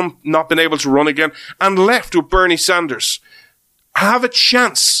Donald Trump not being able to run again and left with Bernie Sanders. Have a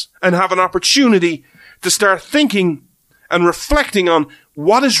chance and have an opportunity to start thinking and reflecting on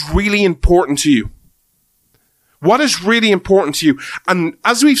what is really important to you. What is really important to you? And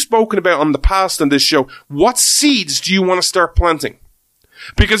as we've spoken about on the past on this show, what seeds do you want to start planting?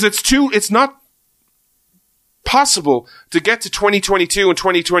 Because it's not possible to get to 2022 and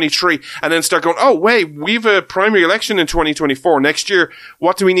 2023 and then start going, oh, wait, we've a primary election in 2024. Next year,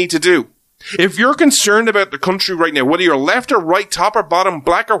 what do we need to do? If you're concerned about the country right now, whether you're left or right, top or bottom,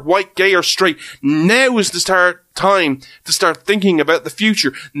 black or white, gay or straight, now is the time to start thinking about the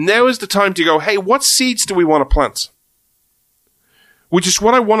future. Now is the time to go, hey, what seeds do we want to plant? Which is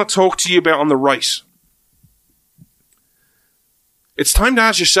what I want to talk to you about on the right. It's time to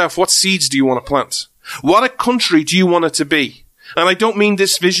ask yourself, what seeds do you want to plant? What a country do you want it to be? And I don't mean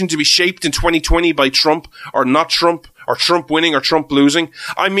this vision to be shaped in 2020 by Trump or not Trump or Trump winning or Trump losing.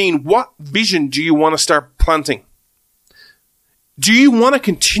 I mean, what vision do you want to start planting? Do you want to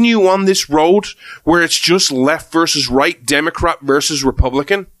continue on this road where it's just left versus right, Democrat versus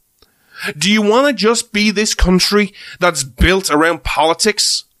Republican? Do you want to just be this country that's built around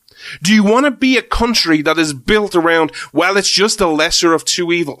politics? Do you want to be a country that is built around, well, it's just the lesser of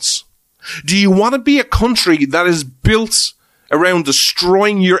two evils? Do you want to be a country that is built around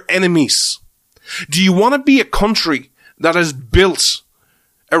destroying your enemies? Do you want to be a country that is built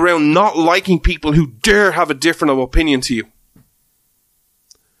around not liking people who dare have a different opinion to you?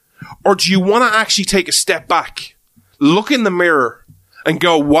 Or do you want to actually take a step back, look in the mirror, and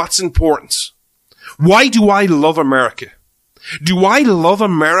go, what's important? Why do I love America? Do I love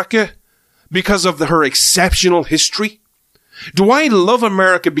America because of her exceptional history? Do I love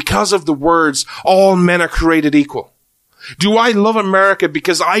America because of the words, all men are created equal? Do I love America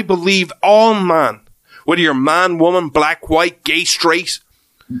because I believe all man, whether you're man, woman, black, white, gay, straight,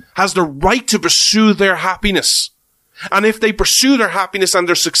 has the right to pursue their happiness? And if they pursue their happiness and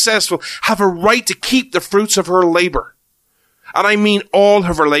they're successful, have a right to keep the fruits of her labor. And I mean all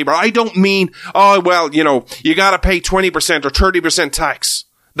of her labor. I don't mean, oh, well, you know, you gotta pay 20% or 30% tax.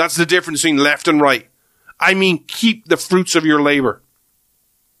 That's the difference between left and right. I mean, keep the fruits of your labor.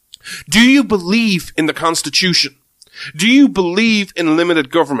 Do you believe in the Constitution? Do you believe in limited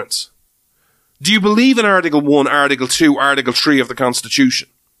government? Do you believe in Article 1, Article 2, Article 3 of the Constitution?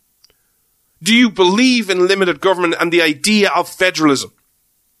 Do you believe in limited government and the idea of federalism?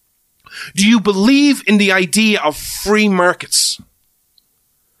 Do you believe in the idea of free markets?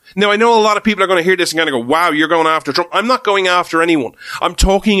 Now, I know a lot of people are going to hear this and going to go, wow, you're going after Trump. I'm not going after anyone. I'm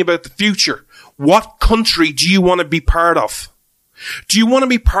talking about the future. What country do you want to be part of? Do you want to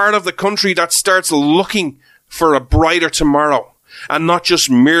be part of the country that starts looking for a brighter tomorrow and not just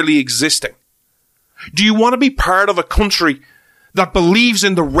merely existing? Do you want to be part of a country that believes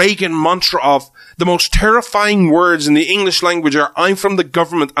in the Reagan mantra of the most terrifying words in the English language are, I'm from the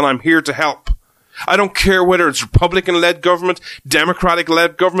government and I'm here to help? I don't care whether it's Republican-led government,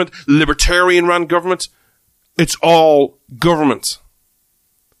 Democratic-led government, Libertarian-run government. It's all government.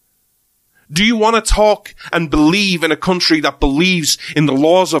 Do you want to talk and believe in a country that believes in the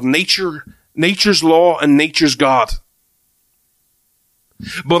laws of nature, nature's law and nature's God?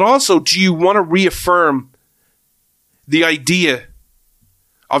 But also, do you want to reaffirm the idea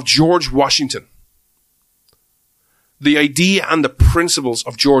of George Washington? The idea and the principles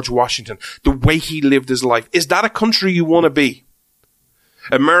of George Washington, the way he lived his life. Is that a country you want to be?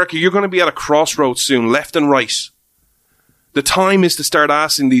 America, you're going to be at a crossroads soon, left and right. The time is to start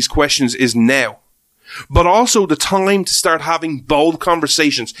asking these questions is now. But also the time to start having bold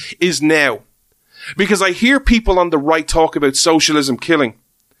conversations is now. Because I hear people on the right talk about socialism killing.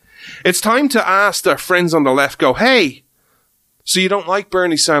 It's time to ask their friends on the left, go, hey, so you don't like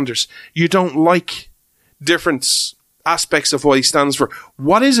Bernie Sanders? You don't like different aspects of what he stands for?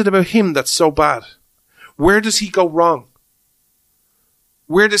 What is it about him that's so bad? Where does he go wrong?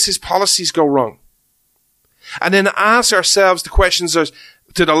 Where does his policies go wrong? And then ask ourselves the questions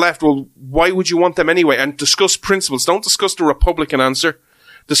to the left, well, why would you want them anyway? And discuss principles. Don't discuss the Republican answer.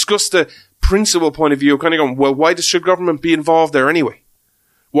 Discuss the principle point of view, kind of going, well, why should government be involved there anyway?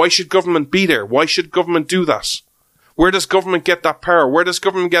 Why should government be there? Why should government do that? Where does government get that power? Where does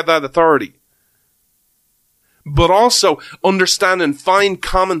government get that authority? But also understand and find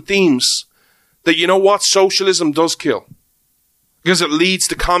common themes that, you know what, socialism does kill. Because it leads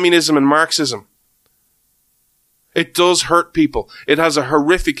to communism and Marxism. It does hurt people. It has a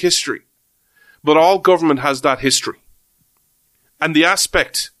horrific history. But all government has that history. And the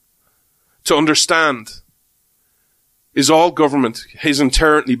aspect to understand is all government is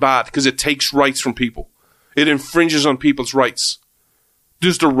inherently bad because it takes rights from people. It infringes on people's rights.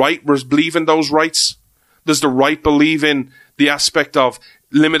 Does the right believe in those rights? Does the right believe in the aspect of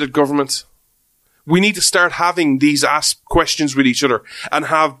limited government? We need to start having these questions with each other and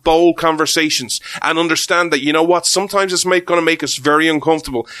have bold conversations and understand that, you know what, sometimes it's going to make us very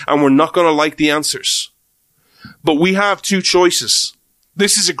uncomfortable and we're not going to like the answers. But we have two choices.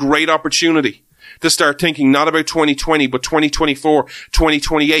 This is a great opportunity to start thinking not about 2020, but 2024,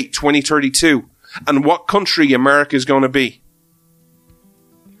 2028, 2032, and what country America is going to be.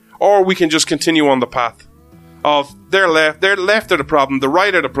 or we can just continue on the path of they're left are the problem, the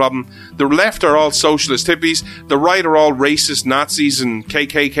right are the problem. The left are all socialist hippies, the right are all racist Nazis and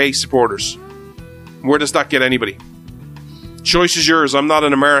KKK supporters. Where does that get anybody? Choice is yours. I'm not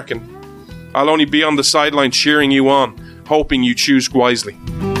an American. I'll only be on the sideline cheering you on, hoping you choose wisely.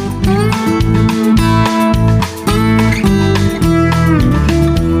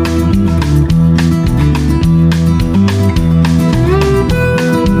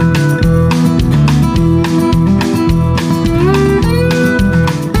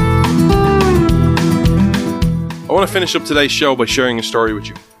 I want to finish up today's show by sharing a story with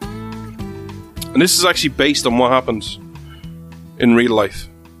you. And this is actually based on what happened in real life.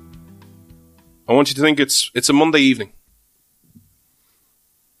 I want you to think it's a Monday evening.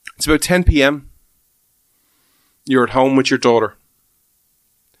 It's about 10 p.m. You're at home with your daughter.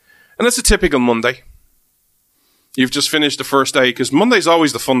 And it's a typical Monday. You've just finished the first day, because Monday's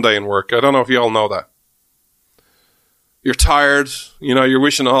always the fun day in work. I don't know if you all know that. You're tired, you're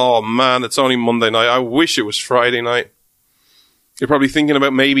wishing, oh man, it's only Monday night. I wish it was Friday night. You're probably thinking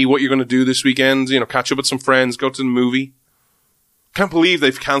about maybe what you're going to do this weekend, catch up with some friends, go to the movie. Can't believe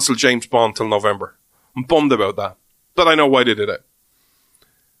they've cancelled James Bond till November. I'm bummed about that. But I know why they did it.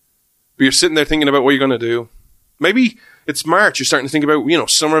 But you're sitting there thinking about what you're going to do. Maybe it's March, you're starting to think about,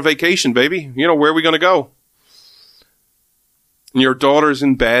 summer vacation, baby. Where are we going to go? And your daughter's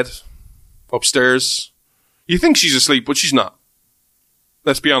in bed, upstairs. You think she's asleep, but she's not.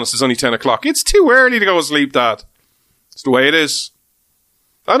 Let's be honest, it's only 10 o'clock. It's too early to go to sleep, Dad. It's the way it is.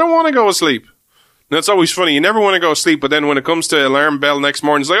 I don't want to go to sleep. And it's always funny. You never want to go to sleep, but then when it comes to alarm bell next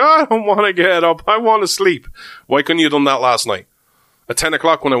morning, it's like, oh, I don't want to get up. I want to sleep. Why couldn't you have done that last night? At 10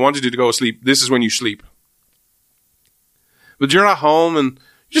 o'clock when I wanted you to go to sleep, this is when you sleep. But you're at home and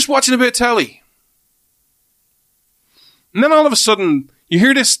you're just watching a bit of telly. And then all of a sudden, you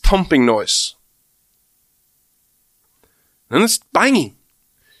hear this thumping noise. And it's banging.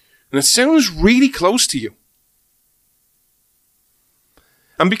 And it sounds really close to you.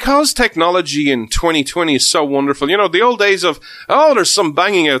 And because technology in 2020 is so wonderful, the old days of, oh, there's some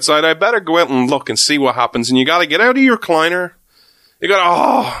banging outside, I better go out and look and see what happens. And you got to get out of your recliner. You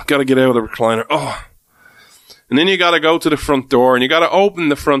got to get out of the recliner. Oh. And then you got to go to the front door and you got to open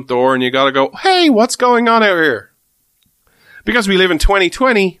the front door and you got to go, hey, what's going on out here? Because we live in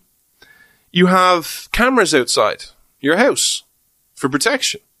 2020, you have cameras outside your house for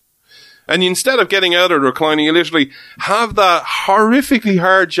protection. And instead of getting out of the recliner, you literally have that horrifically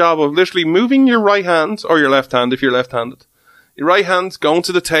hard job of literally moving your right hand, or your left hand if you're left-handed. Your right hand going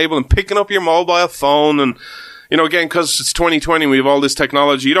to the table and picking up your mobile phone. And, again, because it's 2020, we have all this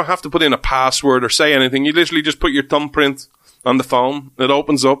technology. You don't have to put in a password or say anything. You literally just put your thumbprint on the phone. It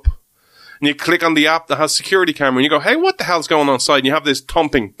opens up. And you click on the app that has security camera. And you go, hey, what the hell's going on outside? And you have this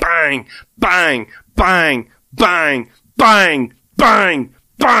thumping. Bang, bang, bang, bang, bang, bang,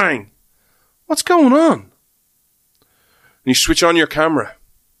 bang. What's going on? And you switch on your camera.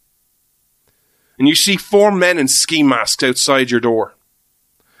 And you see 4 men in ski masks outside your door.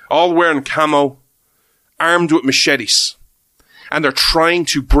 All wearing camo, armed with machetes. And they're trying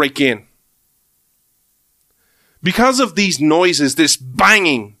to break in. Because of these noises, this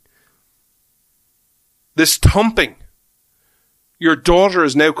banging, this thumping, your daughter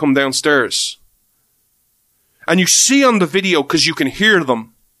has now come downstairs. And you see on the video, because you can hear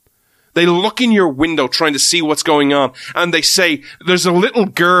them, they look in your window trying to see what's going on. And they say, there's a little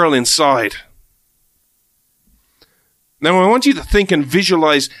girl inside. Now I want you to think and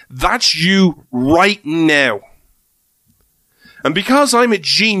visualize that's you right now. And because I'm a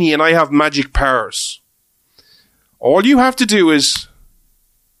genie and I have magic powers, all you have to do is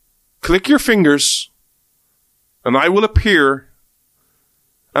click your fingers and I will appear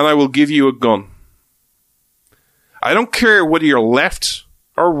and I will give you a gun. I don't care whether you're left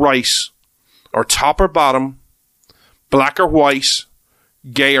or right, or top or bottom, black or white,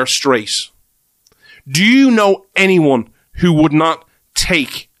 gay or straight. Do you know anyone who would not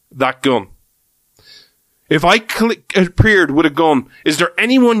take that gun? If I appeared with a gun, is there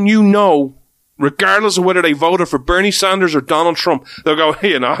anyone you know, regardless of whether they voted for Bernie Sanders or Donald Trump, they'll go,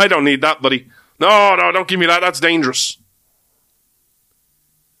 hey, I don't need that, buddy. No, don't give me that. That's dangerous.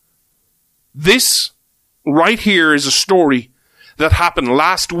 This right here is a story that happened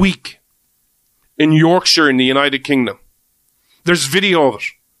last week in Yorkshire in the United Kingdom. There's video of it.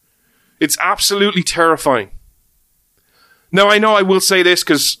 It's absolutely terrifying. Now, I know I will say this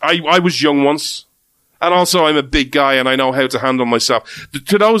because I was young once. And also I'm a big guy and I know how to handle myself.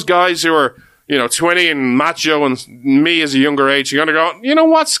 To those guys who are, 20 and macho and me as a younger age, you're going to go, you know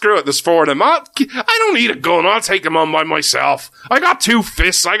what, screw it, there's 4 of them. I don't need a gun, I'll take them on by myself. I got 2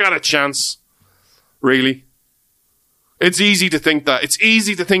 fists, I got a chance. Really? It's easy to think that. It's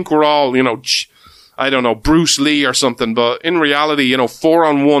easy to think we're all, I don't know, Bruce Lee or something, but in reality,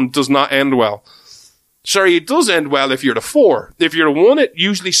 4-on-1 does not end well. Sorry, it does end well if you're the 4. If you're the 1, it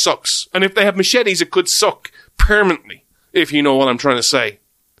usually sucks. And if they have machetes, it could suck permanently, if you know what I'm trying to say.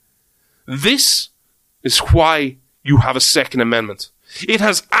 This is why you have a Second Amendment. It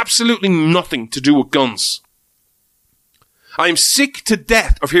has absolutely nothing to do with guns. I am sick to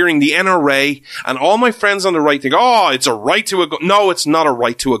death of hearing the NRA and all my friends on the right think, it's a right to a gun. No, it's not a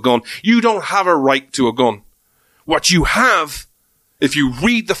right to a gun. You don't have a right to a gun. What you have, if you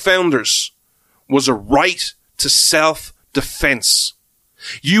read the founders, was a right to self-defense.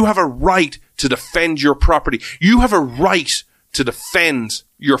 You have a right to defend your property. You have a right to defend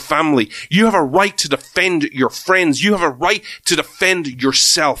your family. You have a right to defend your friends. You have a right to defend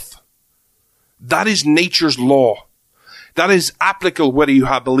yourself. That is nature's law. That is applicable whether you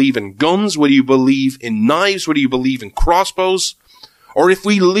believe in guns, whether you believe in knives, whether you believe in crossbows, or if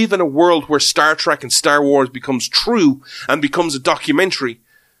we live in a world where Star Trek and Star Wars becomes true and becomes a documentary.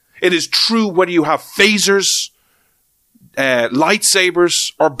 It is true whether you have phasers,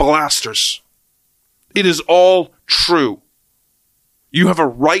 lightsabers, or blasters. It is all true. You have a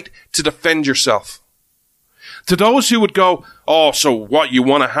right to defend yourself. To those who would go, so what, you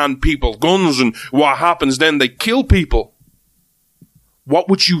want to hand people guns and what happens then? They kill people. What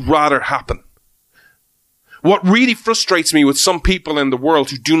would you rather happen? What really frustrates me with some people in the world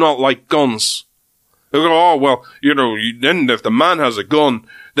who do not like guns, they go, then if the man has a gun,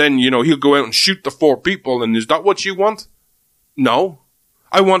 then, he'll go out and shoot the 4 people, and is that what you want? No.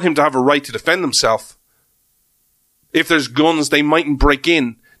 I want him to have a right to defend himself. If there's guns, they mightn't break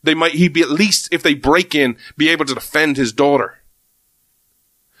in. He'd be at least, if they break in, be able to defend his daughter.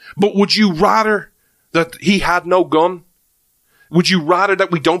 But would you rather that he had no gun? Would you rather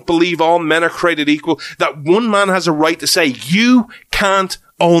that we don't believe all men are created equal? That one man has a right to say, you can't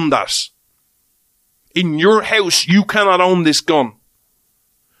own that. In your house, you cannot own this gun.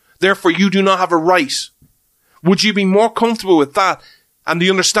 Therefore, you do not have a right. Would you be more comfortable with that and the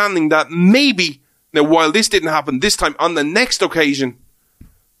understanding that maybe, now while this didn't happen this time, on the next occasion,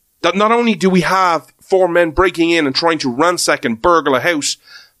 that not only do we have 4 men breaking in and trying to ransack and burgle a house,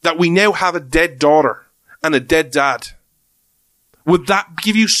 that we now have a dead daughter and a dead dad. Would that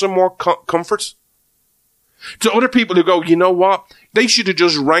give you some more comfort? To other people who go, you know what? They should have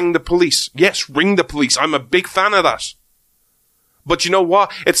just rang the police. Yes, ring the police. I'm a big fan of that. But you know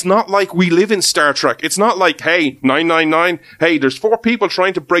what? It's not like we live in Star Trek. It's not like, hey, 999, hey, there's 4 people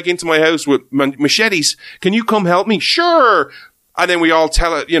trying to break into my house with machetes. Can you come help me? Sure. And then we all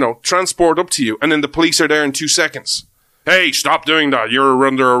tell it, transport up to you. And then the police are there in 2 seconds. Hey, stop doing that. You're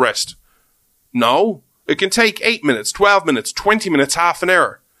under arrest. No. It can take 8 minutes, 12 minutes, 20 minutes, half an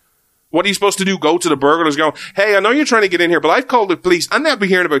hour. What are you supposed to do? Go to the burglars going, hey, I know you're trying to get in here, but I've called the police and they'll be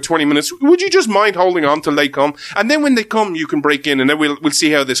here in about 20 minutes. Would you just mind holding on till they come? And then when they come, you can break in and then we'll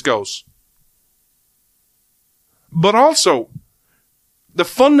see how this goes. But also, the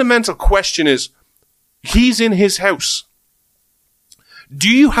fundamental question is, he's in his house. Do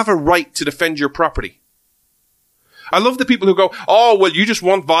you have a right to defend your property? I love the people who go, you just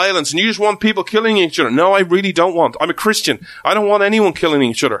want violence and you just want people killing each other. No, I really don't want. I'm a Christian. I don't want anyone killing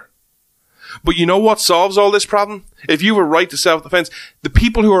each other. But you know what solves all this problem? If you have a right to self-defense, the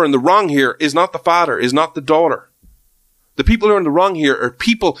people who are in the wrong here is not the father, is not the daughter. The people who are in the wrong here are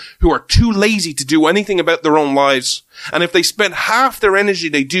people who are too lazy to do anything about their own lives. And if they spend half their energy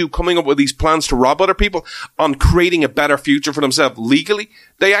they do coming up with these plans to rob other people on creating a better future for themselves legally,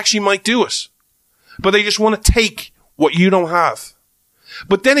 they actually might do it. But they just want to take what you don't have.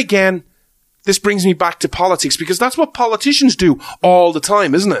 But then again, this brings me back to politics, because that's what politicians do all the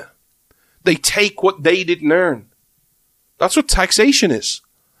time, isn't it? They take what they didn't earn. That's what taxation is.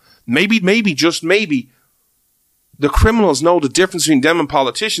 Maybe, just maybe, the criminals know the difference between them and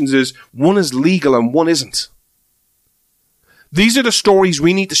politicians is one is legal and one isn't. These are the stories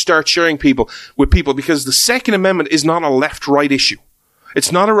we need to start sharing with people, because the Second Amendment is not a left-right issue.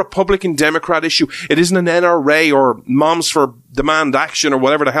 It's not a Republican-Democrat issue. It isn't an NRA or Moms for Demand Action or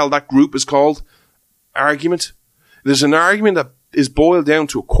whatever the hell that group is called argument. There's an argument that is boiled down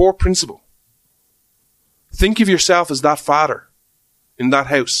to a core principle. Think of yourself as that father in that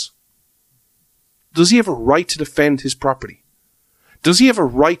house. Does he have a right to defend his property? Does he have a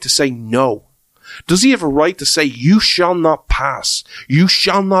right to say no? Does he have a right to say, you shall not pass? You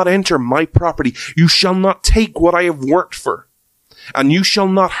shall not enter my property. You shall not take what I have worked for. And you shall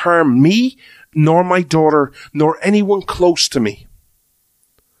not harm me nor my daughter, nor anyone close to me.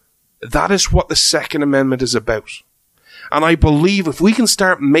 That is what the Second Amendment is about. And I believe if we can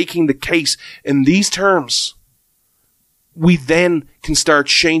start making the case in these terms, we then can start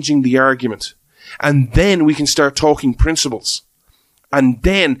changing the argument. And then we can start talking principles. And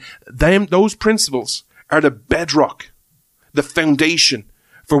then those principles are the bedrock, the foundation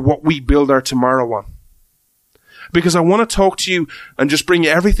for what we build our tomorrow on. Because I want to talk to you and just bring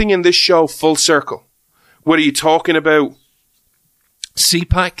everything in this show full circle. Whether you're talking about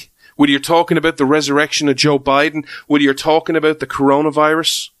CPAC, whether you're talking about the resurrection of Joe Biden, whether you're talking about the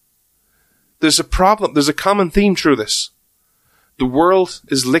coronavirus, there's a problem, there's a common theme through this. The world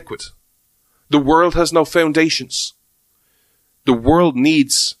is liquid. The world has no foundations. The world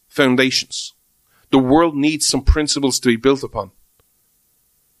needs foundations. The world needs some principles to be built upon.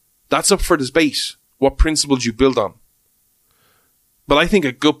 That's up for debate, what principles you build on. But I think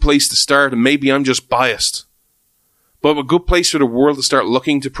a good place to start, and maybe I'm just biased, but a good place for the world to start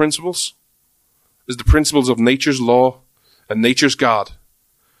looking to principles is the principles of nature's law and nature's God.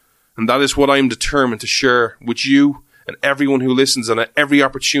 And that is what I am determined to share with you and everyone who listens and at every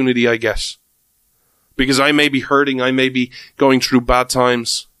opportunity I get. Because I may be hurting, I may be going through bad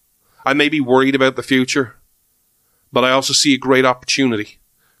times, I may be worried about the future, but I also see a great opportunity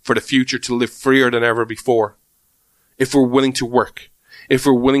for the future to live freer than ever before. If we're willing to work, if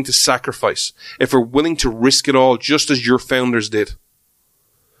we're willing to sacrifice, if we're willing to risk it all just as your founders did.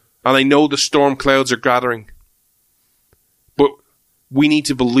 And I know the storm clouds are gathering, but we need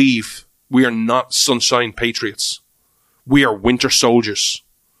to believe we are not sunshine patriots. We are winter soldiers.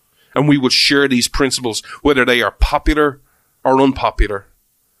 And we will share these principles, whether they are popular or unpopular.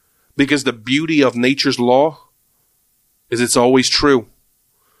 Because the beauty of nature's law is it's always true.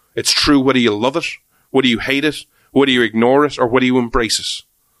 It's true whether you love it, whether you hate it, whether you ignore it, or whether you embrace it.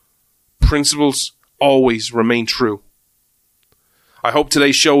 Principles always remain true. I hope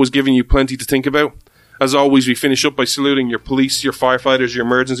today's show has given you plenty to think about. As always, we finish up by saluting your police, your firefighters, your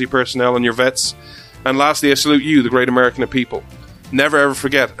emergency personnel, and your vets. And lastly, I salute you, the great American of people. Never ever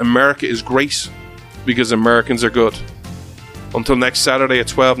forget, America is great because Americans are good. Until next Saturday at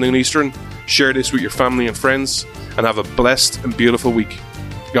 12 noon Eastern, share this with your family and friends, and have a blessed and beautiful week.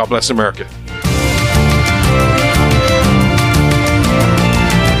 God bless America.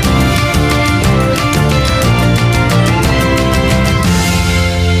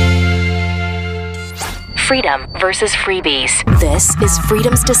 Freedom versus freebies. This is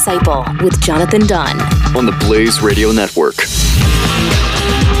Freedom's Disciple with Jonathan Dunn on the Blaze Radio Network.